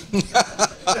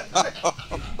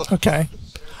 Okay.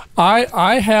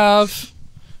 I have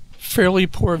fairly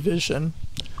poor vision,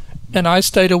 and I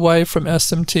stayed away from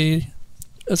SMT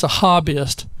as a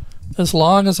hobbyist as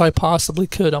long as I possibly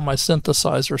could on my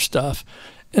synthesizer stuff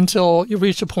until you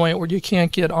reach a point where you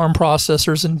can't get ARM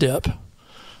processors and dip.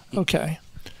 Okay.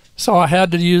 So I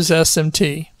had to use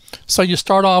SMT. So you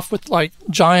start off with like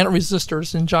giant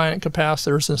resistors and giant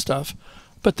capacitors and stuff,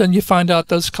 but then you find out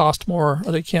those cost more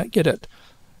or they can't get it.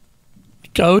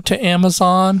 Go to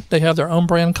Amazon. They have their own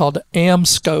brand called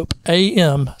AMScope,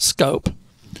 AMScope.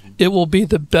 It will be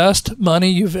the best money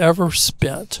you've ever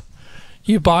spent.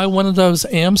 You buy one of those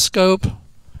AMScope.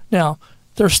 Now,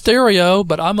 they're stereo,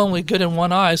 but I'm only good in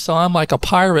one eye, so I'm like a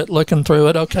pirate looking through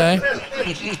it, okay?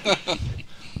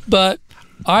 But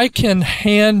I can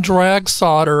hand drag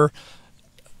solder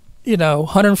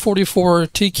 144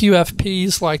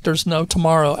 TQFPs like there's no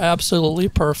tomorrow. Absolutely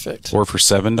perfect. Or for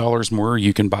 $7 more,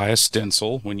 you can buy a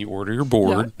stencil when you order your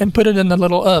board. And put it in the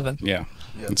little oven. Yeah.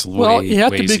 It's Well, you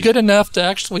have to be easy. good enough to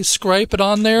actually scrape it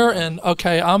on there. And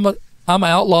okay, I'm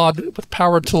outlawed with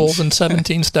power tools in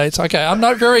 17 states. Okay, I'm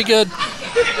not very good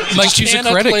Just use a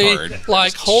credit mechanically, card.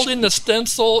 like holding the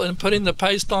stencil and putting the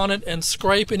paste on it and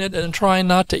scraping it and trying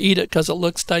not to eat it because it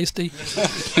looks tasty.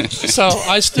 So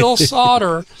I still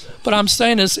solder, but I'm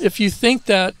saying is if you think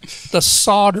that the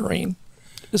soldering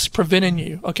is preventing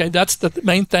you, okay, that's the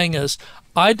main thing is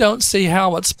I don't see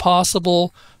how it's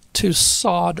possible to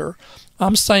solder.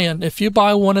 I'm saying if you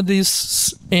buy one of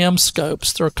these AM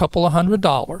scopes, they're a couple of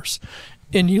 $100,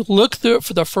 and you look through it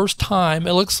for the first time,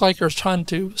 it looks like you're trying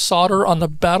to solder on the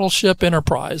Battleship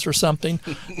Enterprise or something.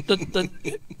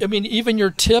 I mean, even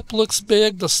your tip looks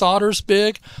big, the solder's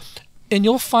big, and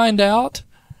you'll find out,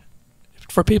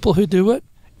 for people who do it,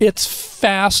 it's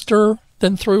faster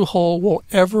than through-hole will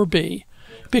ever be.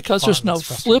 Because there's no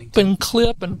flip and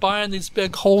clip and buying these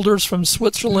big holders from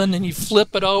Switzerland and you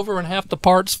flip it over and half the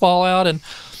parts fall out and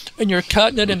you're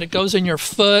cutting it and it goes in your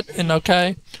foot and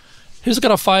okay. Who's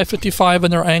got a 555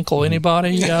 in their ankle?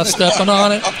 Anybody stepping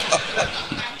on it?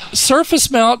 Surface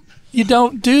mount, you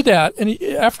don't do that. And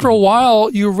after a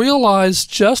while, you realize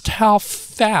just how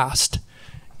fast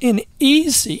and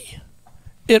easy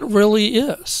it really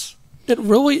is. It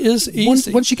really is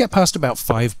easy. Once you get past about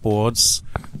 5 boards,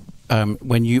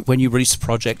 when you release a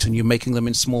project and you're making them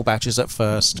in small batches at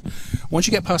first, once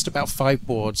you get past about 5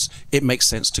 boards, it makes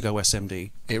sense to go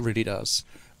SMD. It really does.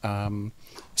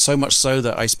 So much so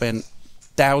that I spent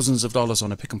thousands of dollars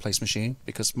on a pick and place machine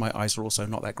because my eyes are also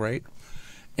not that great,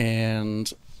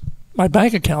 and my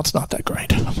bank account's not that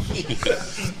great.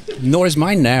 Nor is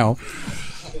mine now.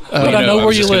 But I know where you live. I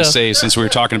was just going to say, since we were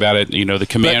talking about it, the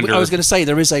Commander. But I was going to say,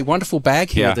 there is a wonderful bag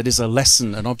here that is a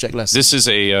lesson, an object lesson. This is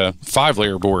a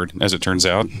 5-layer board, as it turns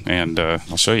out, and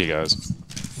I'll show you guys.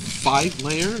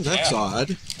 5-layer? That's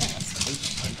odd.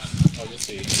 Oh, you'll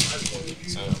see.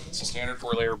 So it's a standard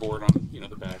 4-layer board on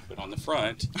the back, but on the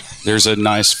front, there's a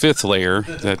nice 5th layer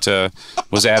that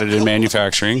was added in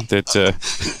manufacturing that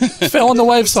fell in the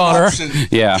wave solder.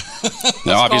 Yeah.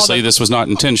 Now, obviously, this was not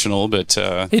intentional, but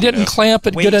he didn't clamp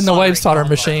it good in the wave solder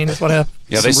machine. Is what happened.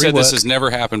 Yeah, they said this has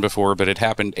never happened before, but it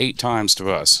happened 8 times to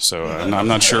us. So I'm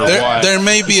not sure why. There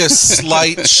may be a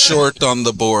slight short on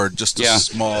the board, just a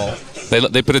small.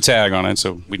 They put a tag on it,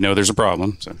 so we know there's a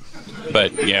problem. So.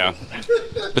 But yeah,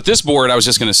 but this board I was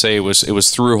just going to say it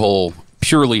was through hole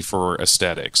purely for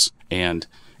aesthetics, and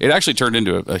it actually turned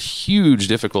into a huge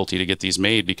difficulty to get these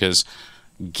made because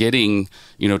getting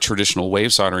traditional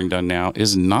wave soldering done now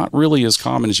is not really as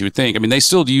common as you would think. I mean, they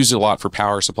still use it a lot for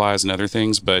power supplies and other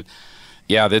things, but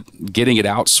yeah, that getting it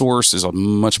outsourced is a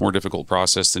much more difficult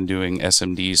process than doing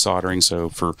SMD soldering. So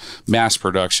for mass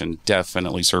production,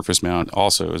 definitely surface mount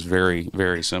also is very,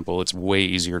 very simple. It's way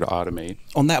easier to automate.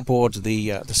 On that board,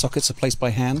 the sockets are placed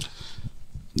by hand?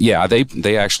 Yeah,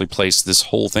 they actually place this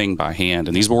whole thing by hand,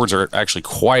 and these boards are actually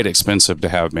quite expensive to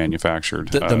have manufactured.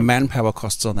 The manpower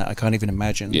costs on that, I can't even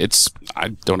imagine. I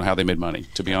don't know how they made money,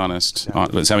 to be honest.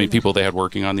 It's how many people they had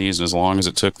working on these, and as long as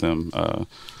it took them.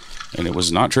 And it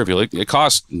was not trivial. It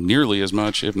cost nearly as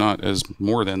much, if not as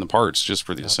more than the parts just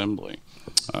for the assembly.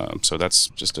 So that's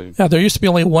just a... Yeah, there used to be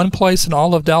only one place in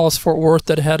all of Dallas-Fort Worth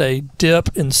that had a dip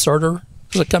inserter.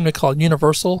 There's a company called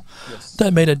Universal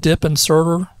that made a dip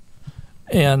inserter.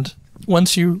 And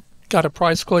once you got a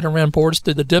price quote and ran boards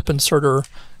through the dip inserter,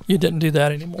 you didn't do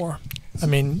that anymore. I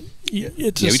mean,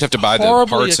 it's just you'd have to buy the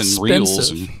parts and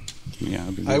reels and...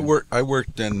 Yeah, I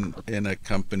worked in a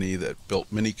company that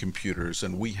built mini computers,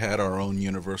 and we had our own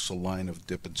universal line of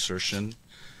dip insertion,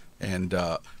 and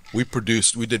we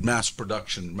did mass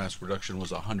production. Mass production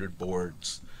was 100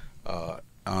 boards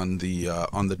on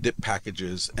the dip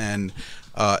packages, and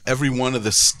every one of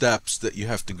the steps that you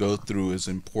have to go through is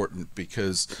important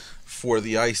because for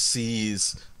the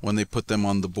ICs, when they put them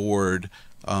on the board,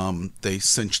 they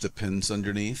cinch the pins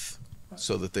underneath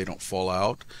so that they don't fall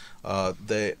out.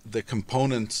 The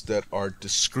components that are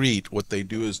discrete, what they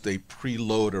do is they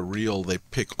preload a reel. They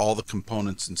pick all the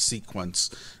components in sequence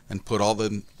and put all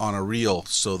them on a reel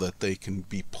so that they can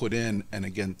be put in and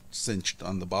again cinched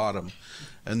on the bottom.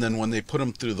 And then when they put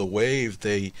them through the wave,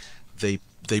 they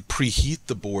preheat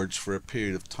the boards for a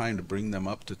period of time to bring them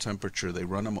up to temperature. They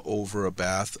run them over a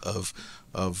bath of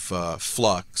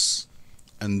flux,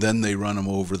 and then they run them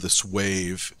over this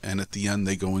wave, and at the end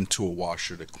they go into a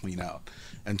washer to clean out.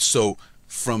 And so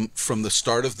from the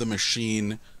start of the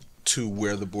machine to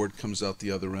where the board comes out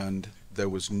the other end there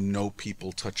was no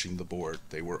people touching the board.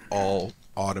 They were all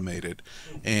automated,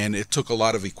 and it took a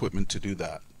lot of equipment to do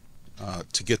that,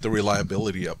 to get the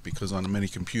reliability up, because on a mini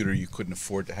computer you couldn't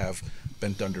afford to have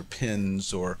bent under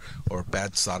pins or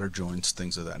bad solder joints,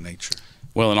 things of that nature.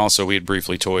 Well, and also we had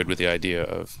briefly toyed with the idea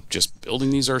of just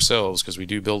building these ourselves, because we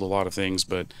do build a lot of things,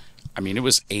 but I mean, it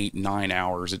was 8-9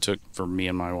 hours it took for me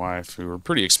and my wife, who are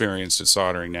pretty experienced at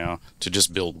soldering now, to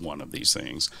just build one of these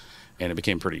things. And it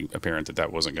became pretty apparent that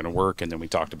that wasn't going to work. And then we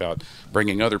talked about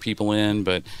bringing other people in,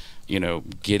 but, you know,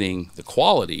 getting the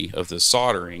quality of the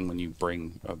soldering when you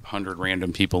bring 100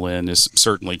 random people in is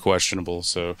certainly questionable.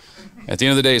 So at the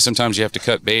end of the day, sometimes you have to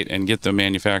cut bait and get them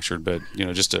manufactured. But, you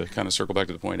know, just to kind of circle back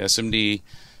to the point, SMD,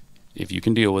 if you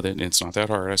can deal with it, and it's not that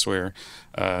hard, I swear.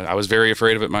 I was very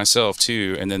afraid of it myself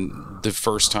too. And then the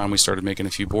first time we started making a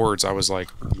few boards, I was like,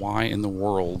 why in the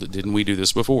world didn't we do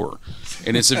this before?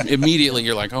 And it's immediately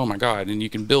you're like, oh my God. And you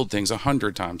can build things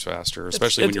 100 times faster,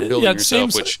 especially when you're building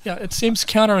yourself. It seems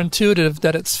counterintuitive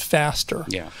that it's faster.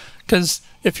 Yeah. Because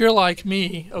if you're like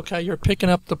me, okay, you're picking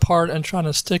up the part and trying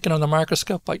to stick it on the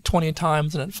microscope like 20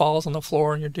 times and it falls on the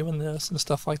floor and you're doing this and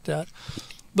stuff like that.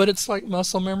 But it's like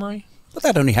muscle memory. But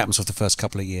that only happens for the first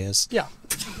couple of years. Yeah.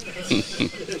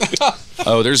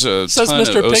 Oh, there's a Says ton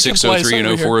Mr. of Pick and 0603 and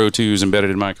Place over 0402s embedded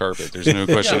in my carpet. There's no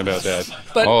question about that.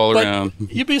 All around.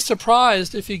 You'd be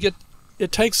surprised if you get,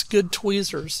 it takes good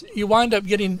tweezers. You wind up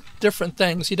getting different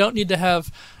things. You don't need to have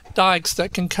dikes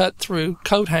that can cut through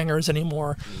coat hangers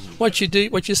anymore. What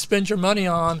you spend your money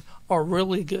on are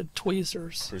really good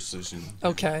tweezers. Precision.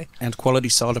 Okay. And quality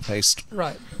solder paste.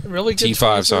 Right. Really good T5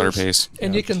 tweezers. solder paste.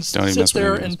 And you can sit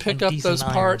there and pick up those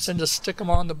parts and just stick them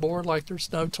on the board like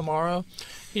there's no tomorrow.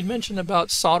 You mentioned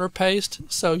about solder paste,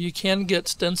 so you can get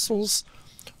stencils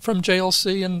from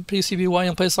JLC and PCBWay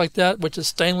and places like that, which is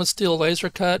stainless steel laser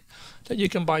cut, that you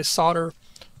can buy solder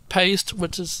paste,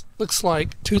 which looks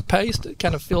like toothpaste. It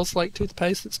kind of feels like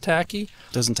toothpaste. It's tacky.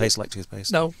 Doesn't taste like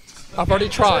toothpaste. No, I've already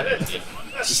tried.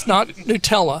 It's not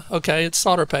Nutella, okay? It's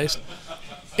solder paste.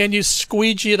 And you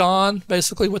squeegee it on,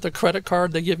 basically with a credit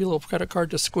card. They give you a little credit card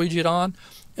to squeegee it on.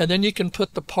 And then you can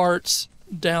put the parts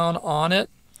down on it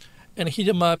and heat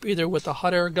them up either with a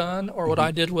hot air gun, or what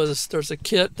I did was there's a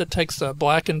kit that takes a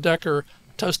Black & Decker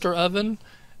toaster oven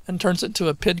and turns it to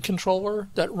a PID controller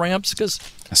that ramps, because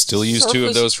I still use 2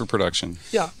 of those for production.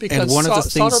 Yeah, because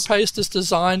solder paste is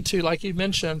designed to, like you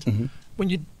mentioned, when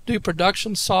you do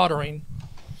production soldering,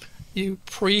 you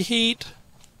preheat.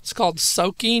 It's called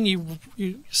soaking.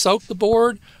 You soak the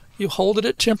board, you hold it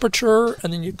at temperature,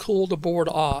 and then you cool the board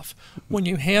off. When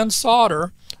you hand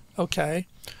solder, okay,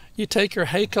 you take your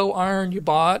Heiko iron you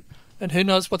bought, and who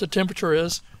knows what the temperature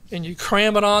is, and you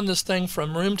cram it on this thing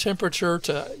from room temperature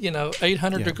to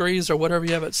 800 degrees or whatever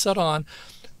you have it set on.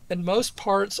 And most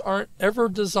parts aren't ever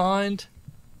designed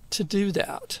to do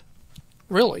that.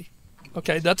 Really.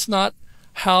 Okay, that's not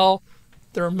how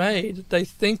they're made. They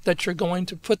think that you're going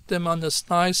to put them on this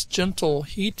nice, gentle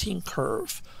heating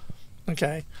curve.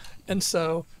 Okay, and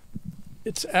so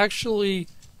it's actually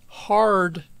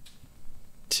hard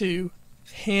to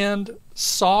hand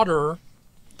solder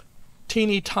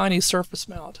teeny tiny surface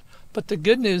mount. But the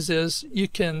good news is you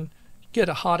can get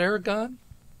a hot air gun,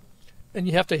 and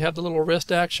you have to have the little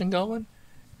wrist action going.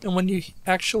 And when you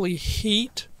actually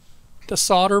heat the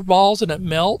solder balls and it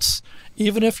melts,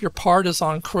 even if your part is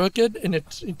on crooked, and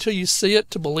until you see it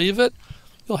to believe it,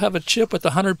 you'll have a chip with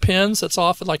 100 pins that's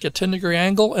off at like a 10-degree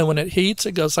angle, and when it heats,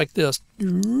 it goes like this,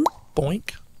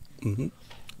 boink,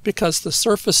 because the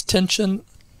surface tension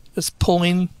is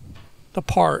pulling the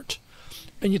part.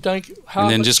 And you think, how? And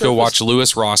then just go watch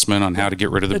Louis Rossman on how to get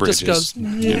rid of the bridges.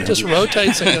 It just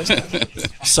rotates and goes.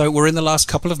 So we're in the last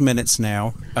couple of minutes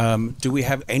now. Do we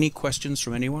have any questions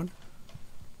from anyone?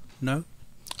 No?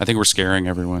 I think we're scaring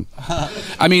everyone.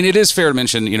 I mean, it is fair to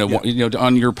mention,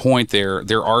 on your point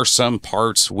there are some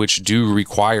parts which do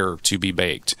require to be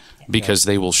baked because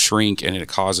they will shrink and it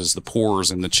causes the pores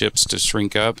and the chips to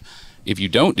shrink up. If you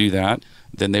don't do that,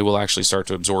 then they will actually start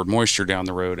to absorb moisture down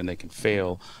the road and they can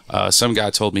fail. Some guy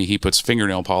told me he puts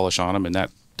fingernail polish on them and that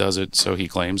does it, so he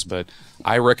claims, but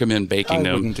I recommend baking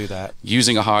them. I wouldn't do that.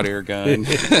 Using a hot air gun.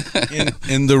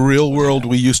 in the real world,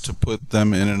 we used to put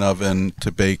them in an oven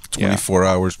to bake 24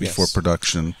 hours before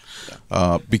production,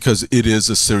 because it is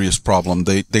a serious problem.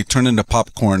 They turn into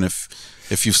popcorn.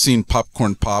 If you've seen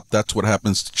popcorn pop, that's what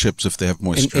happens to chips if they have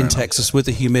moisture. In Texas, with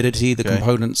the humidity, the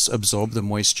components absorb the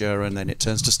moisture, and then it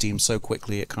turns to steam so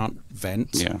quickly it can't vent.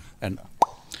 Yeah. And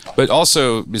but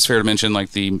also, it's fair to mention,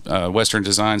 like the Western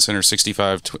Design Center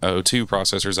 6502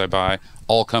 processors I buy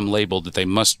all come labeled that they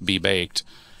must be baked.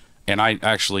 And I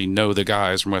actually know the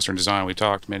guys from Western Design. We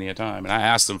talked many a time, and I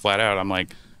asked them flat out. I'm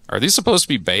like, are these supposed to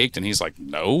be baked? And he's like,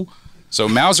 no. So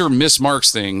Mauser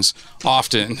mismarks things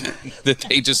often that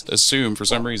they just assume for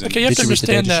some reason. Okay, you have to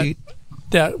understand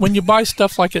that when you buy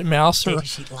stuff like at Mauser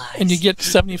and you get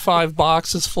 75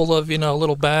 boxes full of,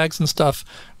 little bags and stuff,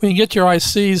 when you get your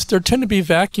ICs, they tend to be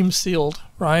vacuum sealed,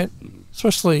 right?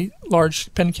 Especially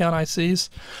large pin count ICs.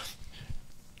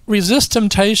 Resist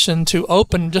temptation to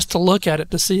open just to look at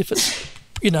it to see if it's,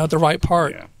 the right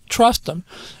part. Yeah. Trust them,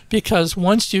 because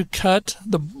once you cut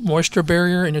the moisture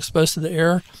barrier and exposed to the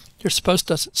air, you're supposed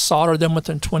to solder them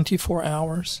within 24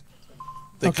 hours.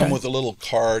 They come with a little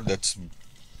card that's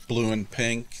blue and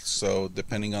pink, so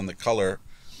depending on the color,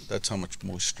 that's how much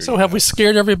moisture. So have we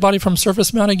scared everybody from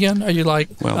surface mount again? Are you like,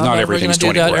 well, not everything's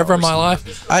 24 do that hours. Ever in my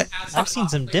life? I've seen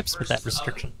some dips with that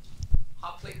restriction.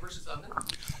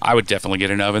 I would definitely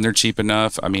get an oven. They're cheap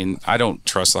enough. I mean, I don't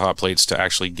trust the hot plates to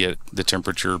actually get the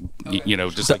temperature, just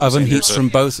the like oven heats from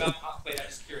both.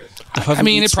 I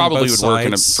mean, it probably would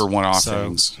work for one-off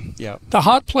things. Yeah. The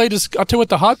hot plate is, I'll tell you what,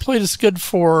 the hot plate is good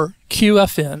for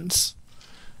QFNs.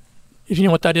 If you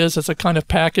know what that is, it's a kind of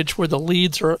package where the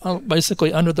leads are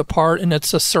basically under the part, and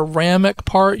it's a ceramic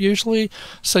part usually,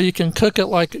 so you can cook it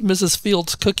like Mrs.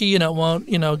 Fields' cookie, and it won't,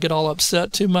 get all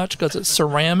upset too much because it's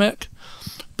ceramic.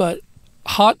 But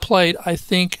hot plate, I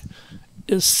think,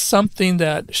 is something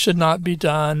that should not be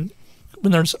done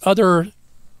when there's other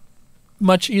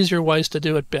much easier ways to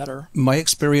do it better. My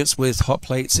experience with hot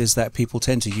plates is that people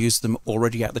tend to use them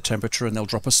already at the temperature, and they'll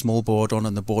drop a small board on,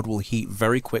 and the board will heat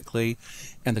very quickly,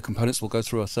 and the components will go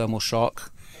through a thermal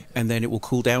shock, and then it will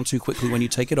cool down too quickly when you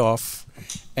take it off.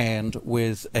 And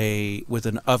with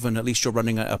an oven, at least you're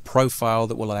running a profile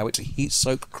that will allow it to heat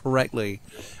soak correctly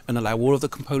and allow all of the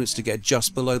components to get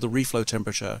just below the reflow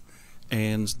temperature,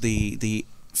 and the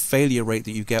failure rate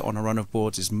that you get on a run of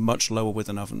boards is much lower with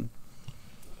an oven.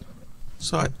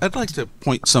 So I'd like to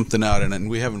point something out, and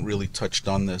we haven't really touched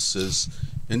on this, is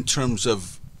in terms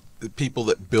of the people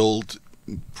that build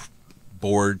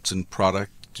boards and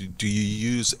product, do you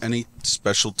use any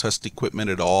special test equipment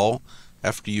at all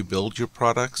after you build your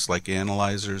products, like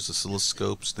analyzers,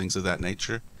 oscilloscopes, things of that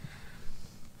nature?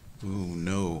 Ooh,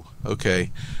 no. Okay.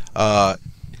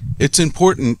 It's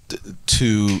important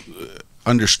to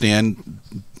understand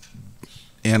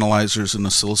analyzers and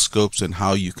oscilloscopes and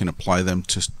how you can apply them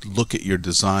to look at your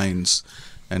designs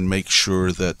and make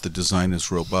sure that the design is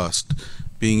robust.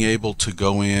 Being able to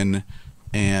go in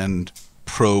and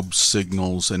probe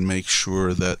signals and make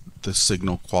sure that the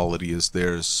signal quality is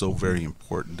there is so very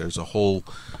important.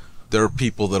 There are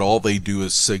people that all they do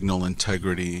is signal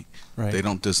integrity. Right. They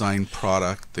don't design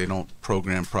product, they don't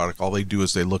program product. All they do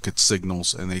is they look at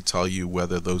signals and they tell you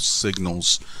whether those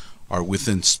signals are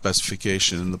within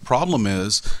specification. And the problem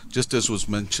is, just as was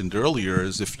mentioned earlier,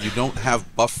 is if you don't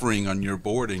have buffering on your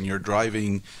board and you're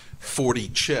driving 40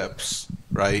 chips,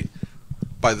 right,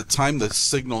 by the time the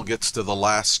signal gets to the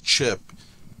last chip,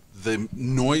 the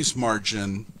noise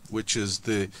margin, which is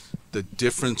the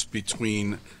difference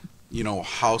between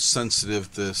how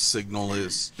sensitive the signal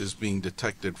is being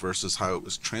detected versus how it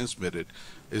was transmitted,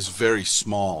 is very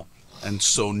small. And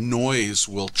so noise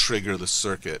will trigger the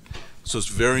circuit. So it's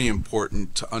very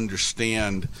important to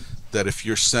understand that if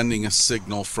you're sending a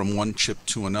signal from one chip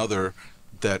to another,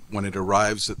 that when it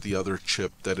arrives at the other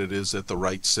chip, that it is at the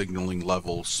right signaling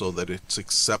level so that it's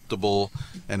acceptable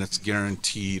and it's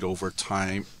guaranteed over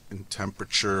time and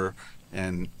temperature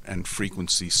and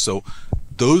frequency. So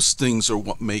those things are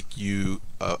what make you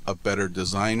a better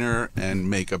designer and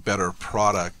make a better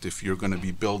product if you're going to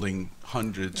be building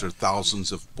hundreds or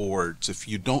thousands of boards. If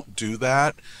you don't do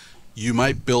that, you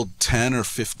might build 10 or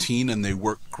 15 and they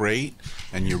work great,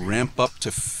 and you ramp up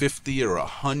to 50 or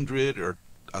 100 or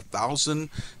 1,000,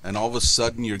 and all of a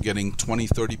sudden you're getting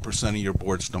 20-30% of your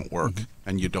boards don't work,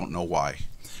 and you don't know why.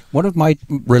 One of my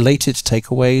related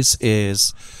takeaways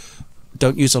is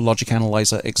don't use a logic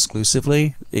analyzer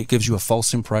exclusively. It gives you a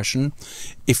false impression.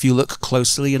 If you look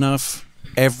closely enough,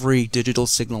 every digital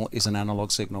signal is an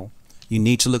analog signal. You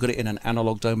need to look at it in an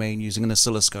analog domain using an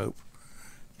oscilloscope,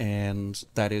 and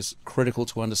that is critical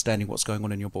to understanding what's going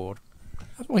on in your board.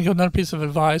 I want to give another piece of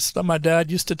advice that my dad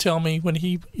used to tell me when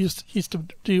he used to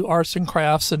do arts and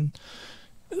crafts and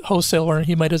wholesaler, and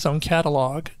he made his own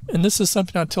catalog. And this is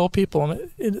something I tell people,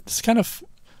 and it's kind of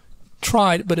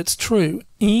tried, but it's true.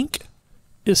 Ink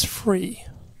is free.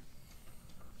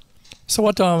 So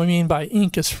what do I mean by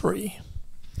ink is free?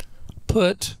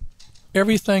 Put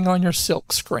everything on your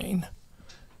silk screen.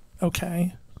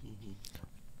 Okay?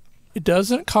 It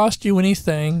doesn't cost you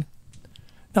anything.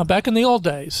 Now, back in the old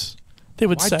days, they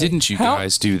would say... Why didn't you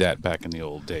guys do that back in the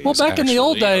old days? Well, back in the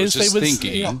old days, they would...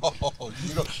 thinking.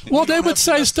 Well, they would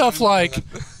say stuff like,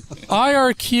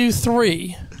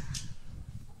 IRQ3.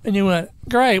 And you went,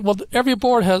 great, well, every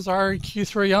board has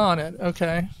IRQ3 on it.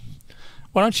 Okay.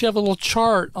 Why don't you have a little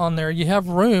chart on there? You have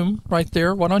room right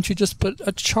there. Why don't you just put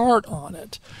a chart on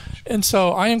it? And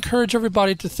so I encourage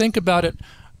everybody to think about it.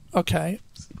 Okay,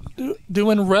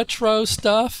 doing retro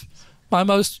stuff, my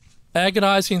most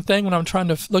agonizing thing when I'm trying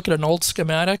to look at an old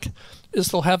schematic is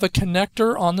they'll have a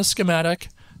connector on the schematic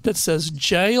that says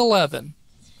J11,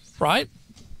 right?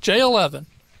 J11.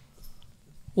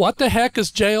 What the heck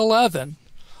is J11?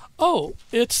 Oh,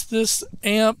 it's this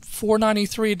amp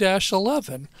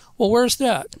 493-11. Well, where's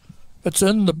that? It's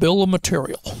in the bill of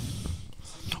material.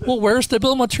 Well, where's the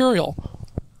bill of material?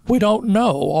 We don't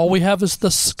know. All we have is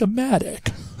the schematic.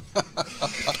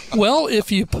 Well,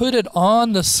 if you put it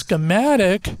on the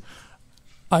schematic,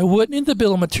 I wouldn't need the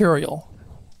bill of material.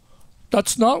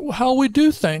 That's not how we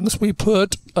do things. We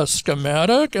put a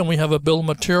schematic and we have a bill of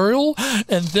material,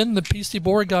 and then the PC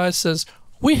board guy says,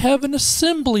 we have an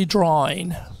assembly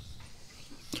drawing.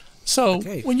 So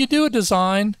when you do a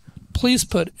design, please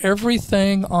put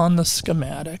everything on the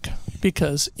schematic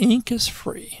because ink is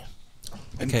free.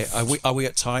 Okay, are we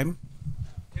at time?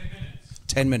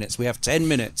 10 minutes. We have 10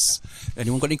 minutes.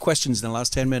 Anyone got any questions in the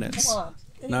last 10 minutes? Come on.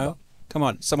 No? Come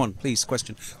on, someone, please,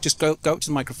 question. Just go up to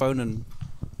the microphone and...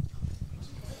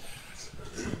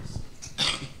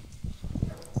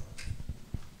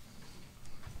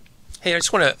 Hey, I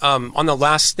just want to, on the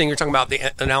last thing you're talking about,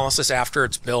 the analysis after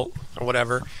it's built or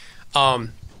whatever,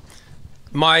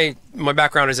 my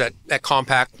background is at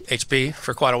Compact HP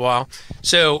for quite a while.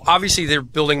 So obviously they're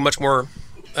building much more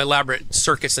elaborate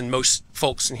circuits than most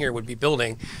folks in here would be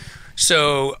building.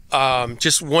 So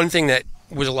just one thing that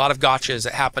was a lot of gotchas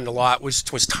that happened a lot was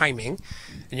timing.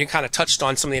 And you kind of touched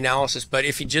on some of the analysis, but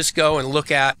if you just go and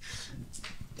look at,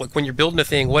 like when you're building a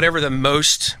thing, whatever the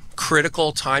most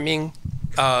critical timing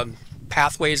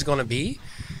pathway is going to be,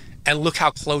 and look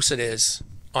how close it is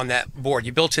on that board.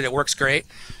 You built it, it works great,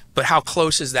 but how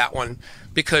close is that one?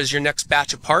 Because your next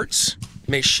batch of parts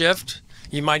may shift.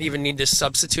 You might even need to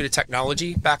substitute a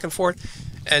technology back and forth.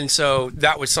 And so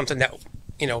that was something that,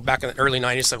 you know, back in the early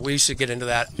 90s, that we used to get into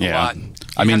that a lot.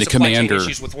 I mean, the commander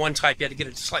issues with one type, you had to get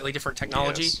a slightly different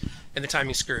technology, and the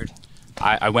timing screwed.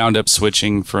 I wound up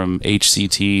switching from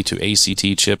HCT to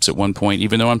ACT chips at one point,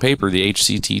 even though on paper the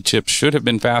HCT chips should have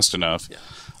been fast enough.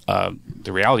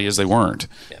 The reality is they weren't,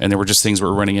 and there were just things we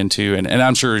were running into, and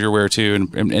I'm sure you're aware too,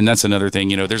 and that's another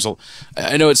thing. You know,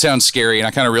 I know it sounds scary, and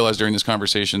I kind of realized during this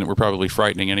conversation that we're probably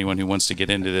frightening anyone who wants to get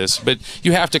into this, but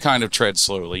you have to kind of tread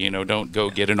slowly. You know, don't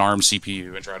go get an ARM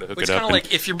CPU and try to hook it up and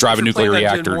like if you're drive a nuclear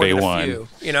reactor day one.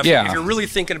 You know, if you're really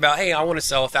thinking about, hey, I want to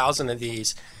sell 1,000 of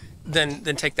these, then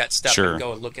take that step and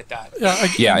go and look at that.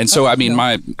 And so I mean,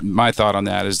 my thought on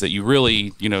that is that you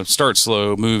really, you know, start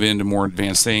slow, move into more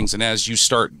advanced things, and as you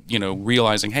start, you know,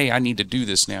 realizing, hey, I need to do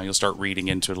this now, you'll start reading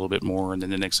into it a little bit more, and then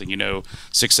the next thing you know,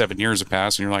 6-7 years have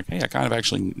passed, and you're like, hey, I kind of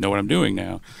actually know what I'm doing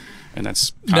now, and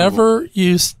that's never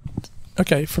use.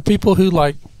 Okay, for people who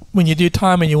like when you do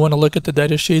timing, you want to look at the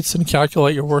data sheets and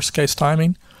calculate your worst case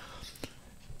timing.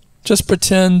 Just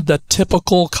pretend the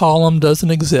typical column doesn't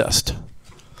exist.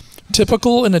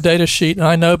 Typical in a data sheet, and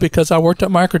I know because I worked at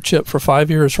Microchip for 5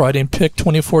 years writing PIC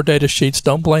 24 data sheets.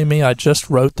 Don't blame me, I just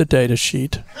wrote the data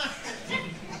sheet.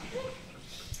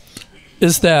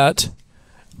 Is that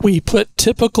we put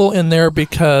typical in there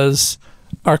because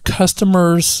our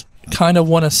customers kind of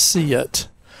want to see it.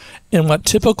 And what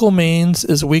typical means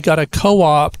is we got a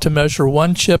co-op to measure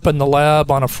one chip in the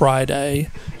lab on a Friday.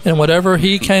 And whatever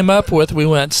he came up with, we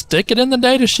went, stick it in the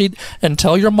data sheet and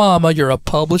tell your mama you're a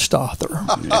published author.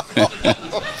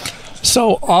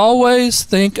 So always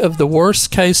think of the worst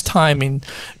case timing,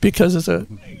 because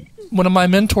one of my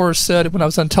mentors said when I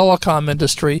was in the telecom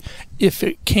industry, if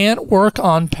it can't work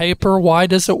on paper, why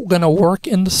is it going to work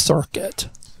in the circuit?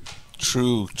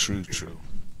 True.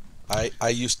 I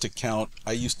used to count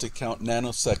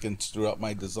nanoseconds throughout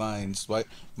my designs.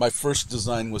 My first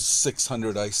design was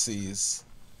 600 ICs,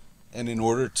 and in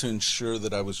order to ensure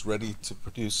that I was ready to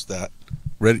produce that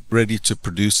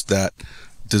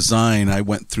design, I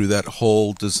went through that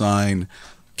whole design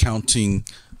counting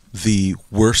the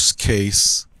worst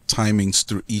case timings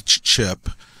through each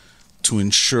chip to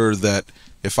ensure that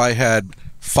if I had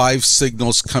 5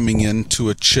 signals coming into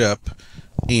a chip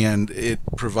and it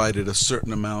provided a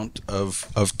certain amount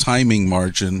of timing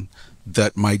margin,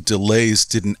 that my delays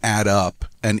didn't add up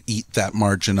and eat that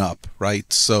margin up,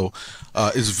 right? So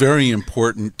it's very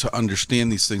important to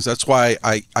understand these things. That's why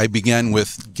I began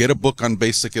with get a book on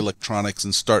basic electronics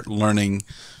and start learning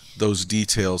those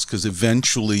details, because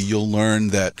eventually you'll learn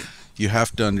that you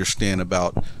have to understand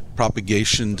about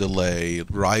propagation delay,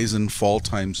 rise and fall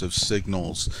times of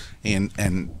signals,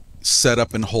 and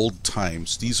setup and hold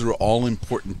times. These are all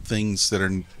important things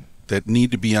that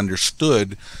need to be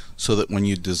understood so that when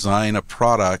you design a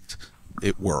product,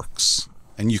 it works.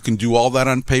 And you can do all that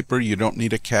on paper. You don't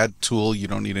need a CAD tool. You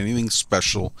don't need anything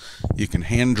special. You can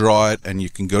hand draw it, and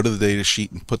you can go to the data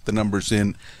sheet and put the numbers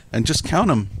in and just count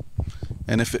them.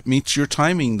 And if it meets your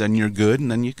timing, then you're good,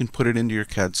 and then you can put it into your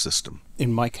CAD system.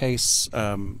 In my case,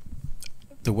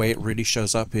 the way it really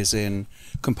shows up is in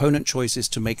component choices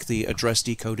to make the address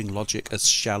decoding logic as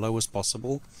shallow as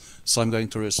possible. So I'm going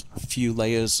through as few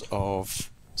layers of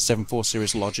 7.4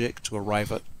 series logic to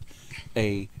arrive at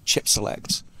a chip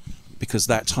select, because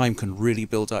that time can really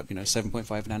build up, 7.5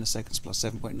 nanoseconds plus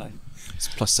 7.9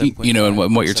 plus 7.9.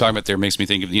 And what you're talking about there makes me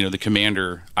think of, the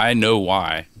Commander. I know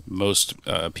why most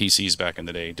PCs back in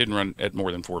the day didn't run at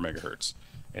more than 4 megahertz.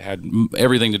 It had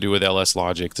everything to do with LS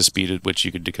logic, the speed at which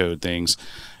you could decode things.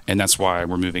 And that's why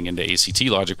we're moving into ACT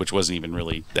logic, which wasn't even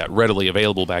really that readily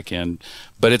available back in.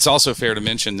 But it's also fair to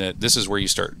mention that this is where you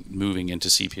start moving into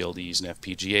CPLDs and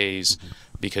FPGAs,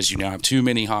 because you now have too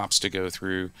many hops to go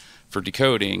through for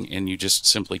decoding, and you just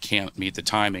simply can't meet the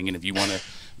timing. And if you want to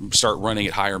start running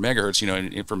at higher megahertz,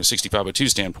 from a 6502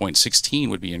 standpoint, 16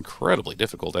 would be incredibly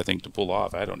difficult, I think, to pull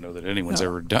off. I don't know that anyone's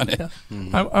ever done it.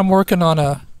 Yeah. I'm working on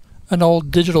an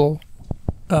old digital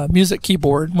music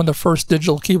keyboard, one of the first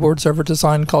digital keyboards ever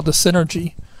designed, called the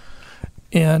Synergy,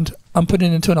 and I'm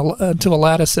putting it into a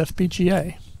Lattice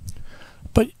FPGA.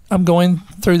 But I'm going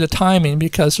through the timing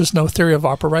because there's no theory of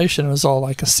operation. It was all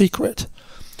like a secret.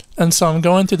 And so I'm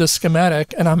going through the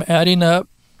schematic, and I'm adding up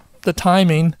the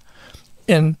timing,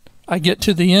 and I get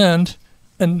to the end,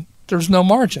 and there's no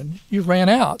margin. You ran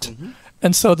out. Mm-hmm.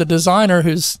 And so the designer,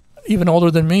 who's even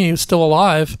older than me, who's still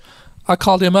alive, I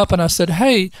called him up and I said,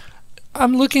 "Hey,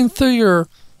 I'm looking through your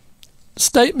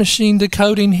state machine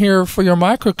decoding here for your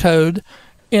microcode,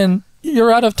 and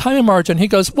you're out of timing margin." He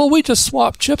goes, "Well, we just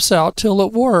swapped chips out till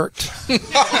it worked."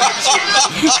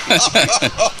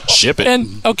 Ship it.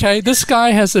 And okay, this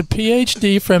guy has a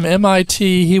PhD from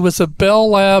MIT. He was a Bell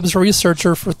Labs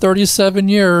researcher for 37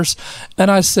 years.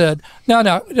 And I said, no,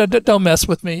 don't mess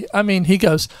with me. I mean, he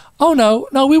goes, "Oh,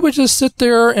 no, we would just sit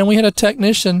there and we had a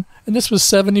technician, and this was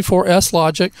 74S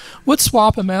logic, would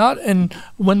swap him out, and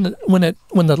when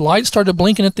the light started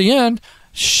blinking at the end,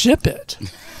 ship it."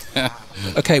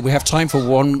 Okay, we have time for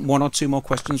one or two more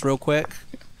questions real quick.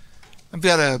 I've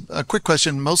got a quick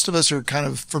question. Most of us are kind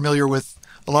of familiar with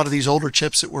a lot of these older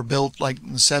chips that were built like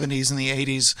in the 70s and the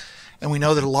 80s, and we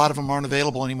know that a lot of them aren't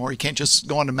available anymore. You can't just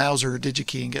go onto Mauser or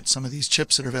DigiKey and get some of these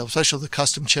chips that are available, especially the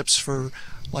custom chips for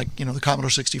like, the Commodore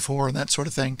 64 and that sort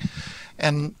of thing.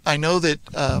 And I know that,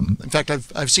 in fact,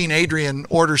 I've seen Adrian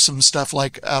order some stuff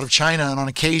like out of China, and on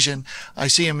occasion I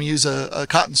see him use a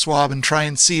cotton swab and try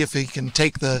and see if he can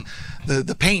take the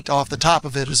paint off the top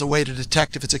of it as a way to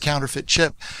detect if it's a counterfeit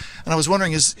chip. And I was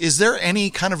wondering, is there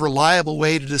any kind of reliable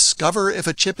way to discover if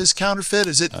a chip is counterfeit?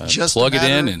 Is it just plug it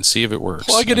in and see if it works?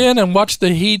 Plug it in and watch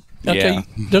the heat. Okay, yeah.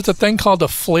 There's a thing called the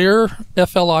FLIR,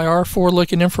 F-L-I-R,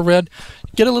 forward-looking infrared.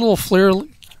 Get a little FLIR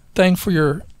thing for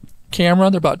your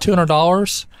camera. They're about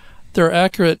 $200. They're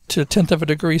accurate to 1/10 of a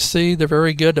degree C. They're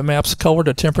very good. It maps color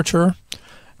to temperature,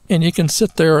 and you can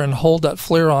sit there and hold that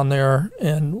FLIR on there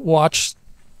and watch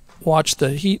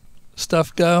the heat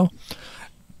stuff go.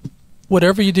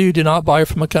 Whatever you do not buy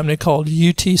from a company called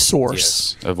UT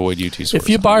Source. Yes, avoid UT Source. If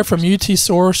you buy from UT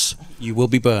Source, you will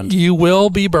be burned. You will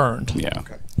be burned. Yeah.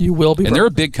 Okay. You will be burned. And they're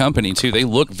a big company too. They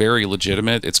look very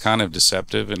legitimate. It's kind of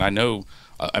deceptive. And I know,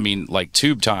 like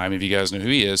Tube Time, if you guys know who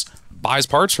he is, buys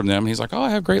parts from them. He's like, "Oh, I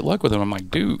have great luck with them." I'm like,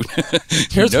 "Dude,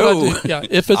 here's what I do. Yeah,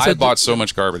 if it's I bought so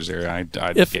much garbage there, I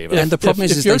gave up." And the problem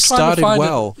is they started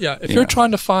well. If you're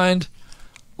trying to find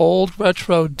old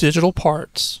retro digital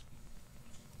parts,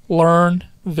 learn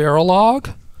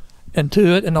Verilog and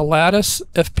do it in a Lattice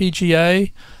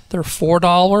FPGA. They're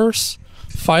 $4,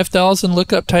 5,000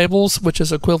 lookup tables, which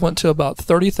is equivalent to about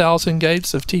 30,000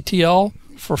 gates of TTL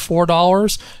for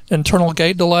 $4. Internal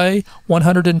gate delay,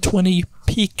 120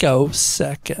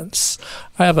 picoseconds.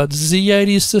 I have a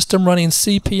Z80 system running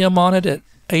CPM on it at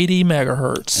 80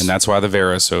 megahertz. And that's why the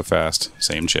Vera is so fast.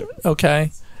 Same chip.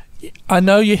 Okay. I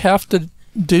know you have to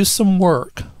do some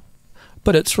work,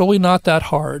 but it's really not that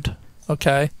hard.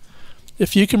 Okay,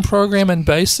 if you can program in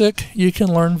BASIC, you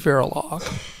can learn Verilog,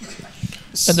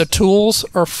 and the tools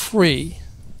are free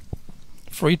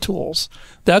tools.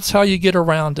 That's how you get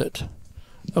around it.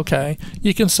 Okay,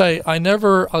 you can say, I'll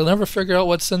never figure out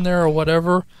what's in there or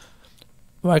whatever.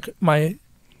 Like, my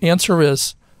answer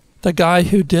is, the guy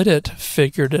who did it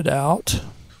figured it out,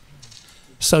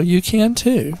 so you can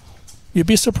too. You'd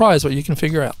be surprised what you can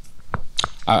figure out.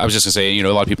 I was just gonna say,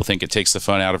 a lot of people think it takes the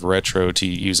fun out of retro to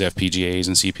use FPGAs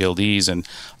and CPLDs, and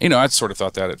I sort of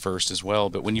thought that at first as well.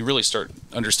 But when you really start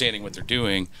understanding what they're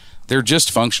doing, they're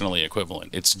just functionally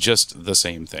equivalent. It's just the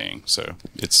same thing.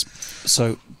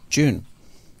 So June,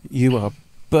 you are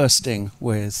bursting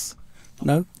with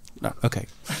no, okay.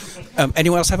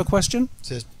 Anyone else have a question?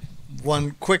 Just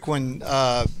one quick one.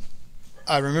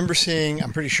 I remember seeing,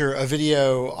 I'm pretty sure, a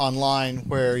video online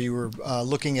where you were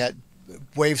looking at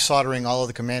wave soldering all of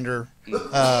the Commander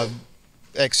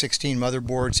X16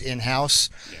 motherboards in-house,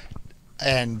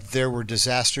 and there were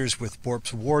disasters with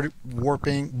boards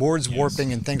warping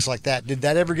and things like that. Did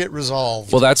that ever get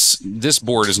resolved? Well, this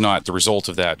board is not the result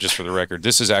of that, just for the record.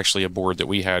 This is actually a board that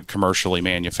we had commercially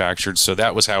manufactured, so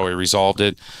that was how we resolved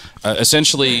it.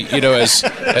 Essentially,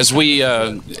 as we,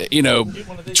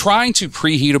 trying to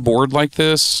preheat a board like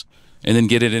this and then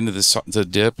get it into the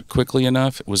dip quickly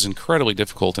enough, it was incredibly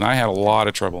difficult, and I had a lot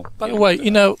of trouble. By the way,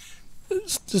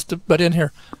 just to butt in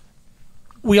here,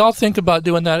 we all think about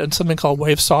doing that in something called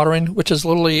wave soldering, which is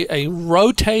literally a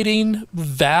rotating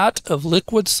vat of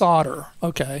liquid solder.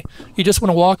 Okay, you just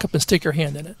want to walk up and stick your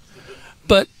hand in it.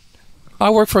 But I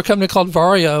work for a company called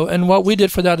Vario, and what we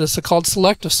did for that is called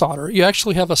selective solder. You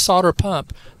actually have a solder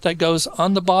pump that goes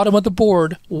on the bottom of the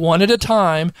board one at a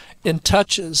time and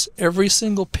touches every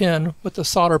single pin with the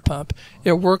solder pump.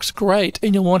 It works great,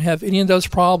 and you won't have any of those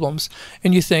problems.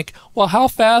 And you think, well, how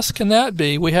fast can that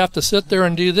be? We have to sit there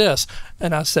and do this.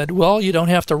 And I said, well, you don't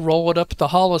have to roll it up at the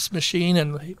Hollis machine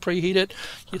and preheat it.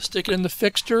 You stick it in the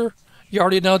fixture. You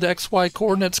already know the XY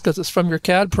coordinates because it's from your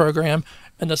CAD program,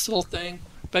 and this little thing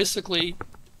basically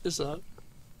is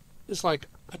like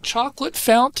a chocolate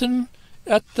fountain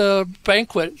at the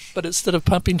banquet, but instead of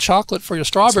pumping chocolate for your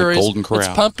strawberries, it's, like Golden Corral. It's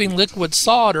pumping liquid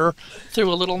solder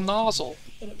through a little nozzle,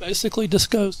 and it basically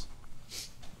just goes.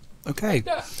 Okay.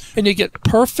 And you get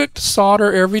perfect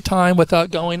solder every time without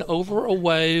going over a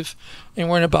wave and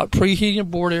worrying about preheating a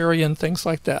board area and things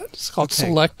like that. It's called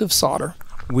selective solder.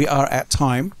 We are at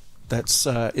time.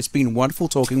 It's been wonderful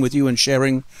talking with you and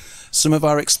sharing some of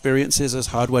our experiences as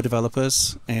hardware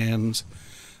developers and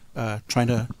trying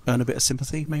to earn a bit of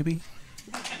sympathy, maybe.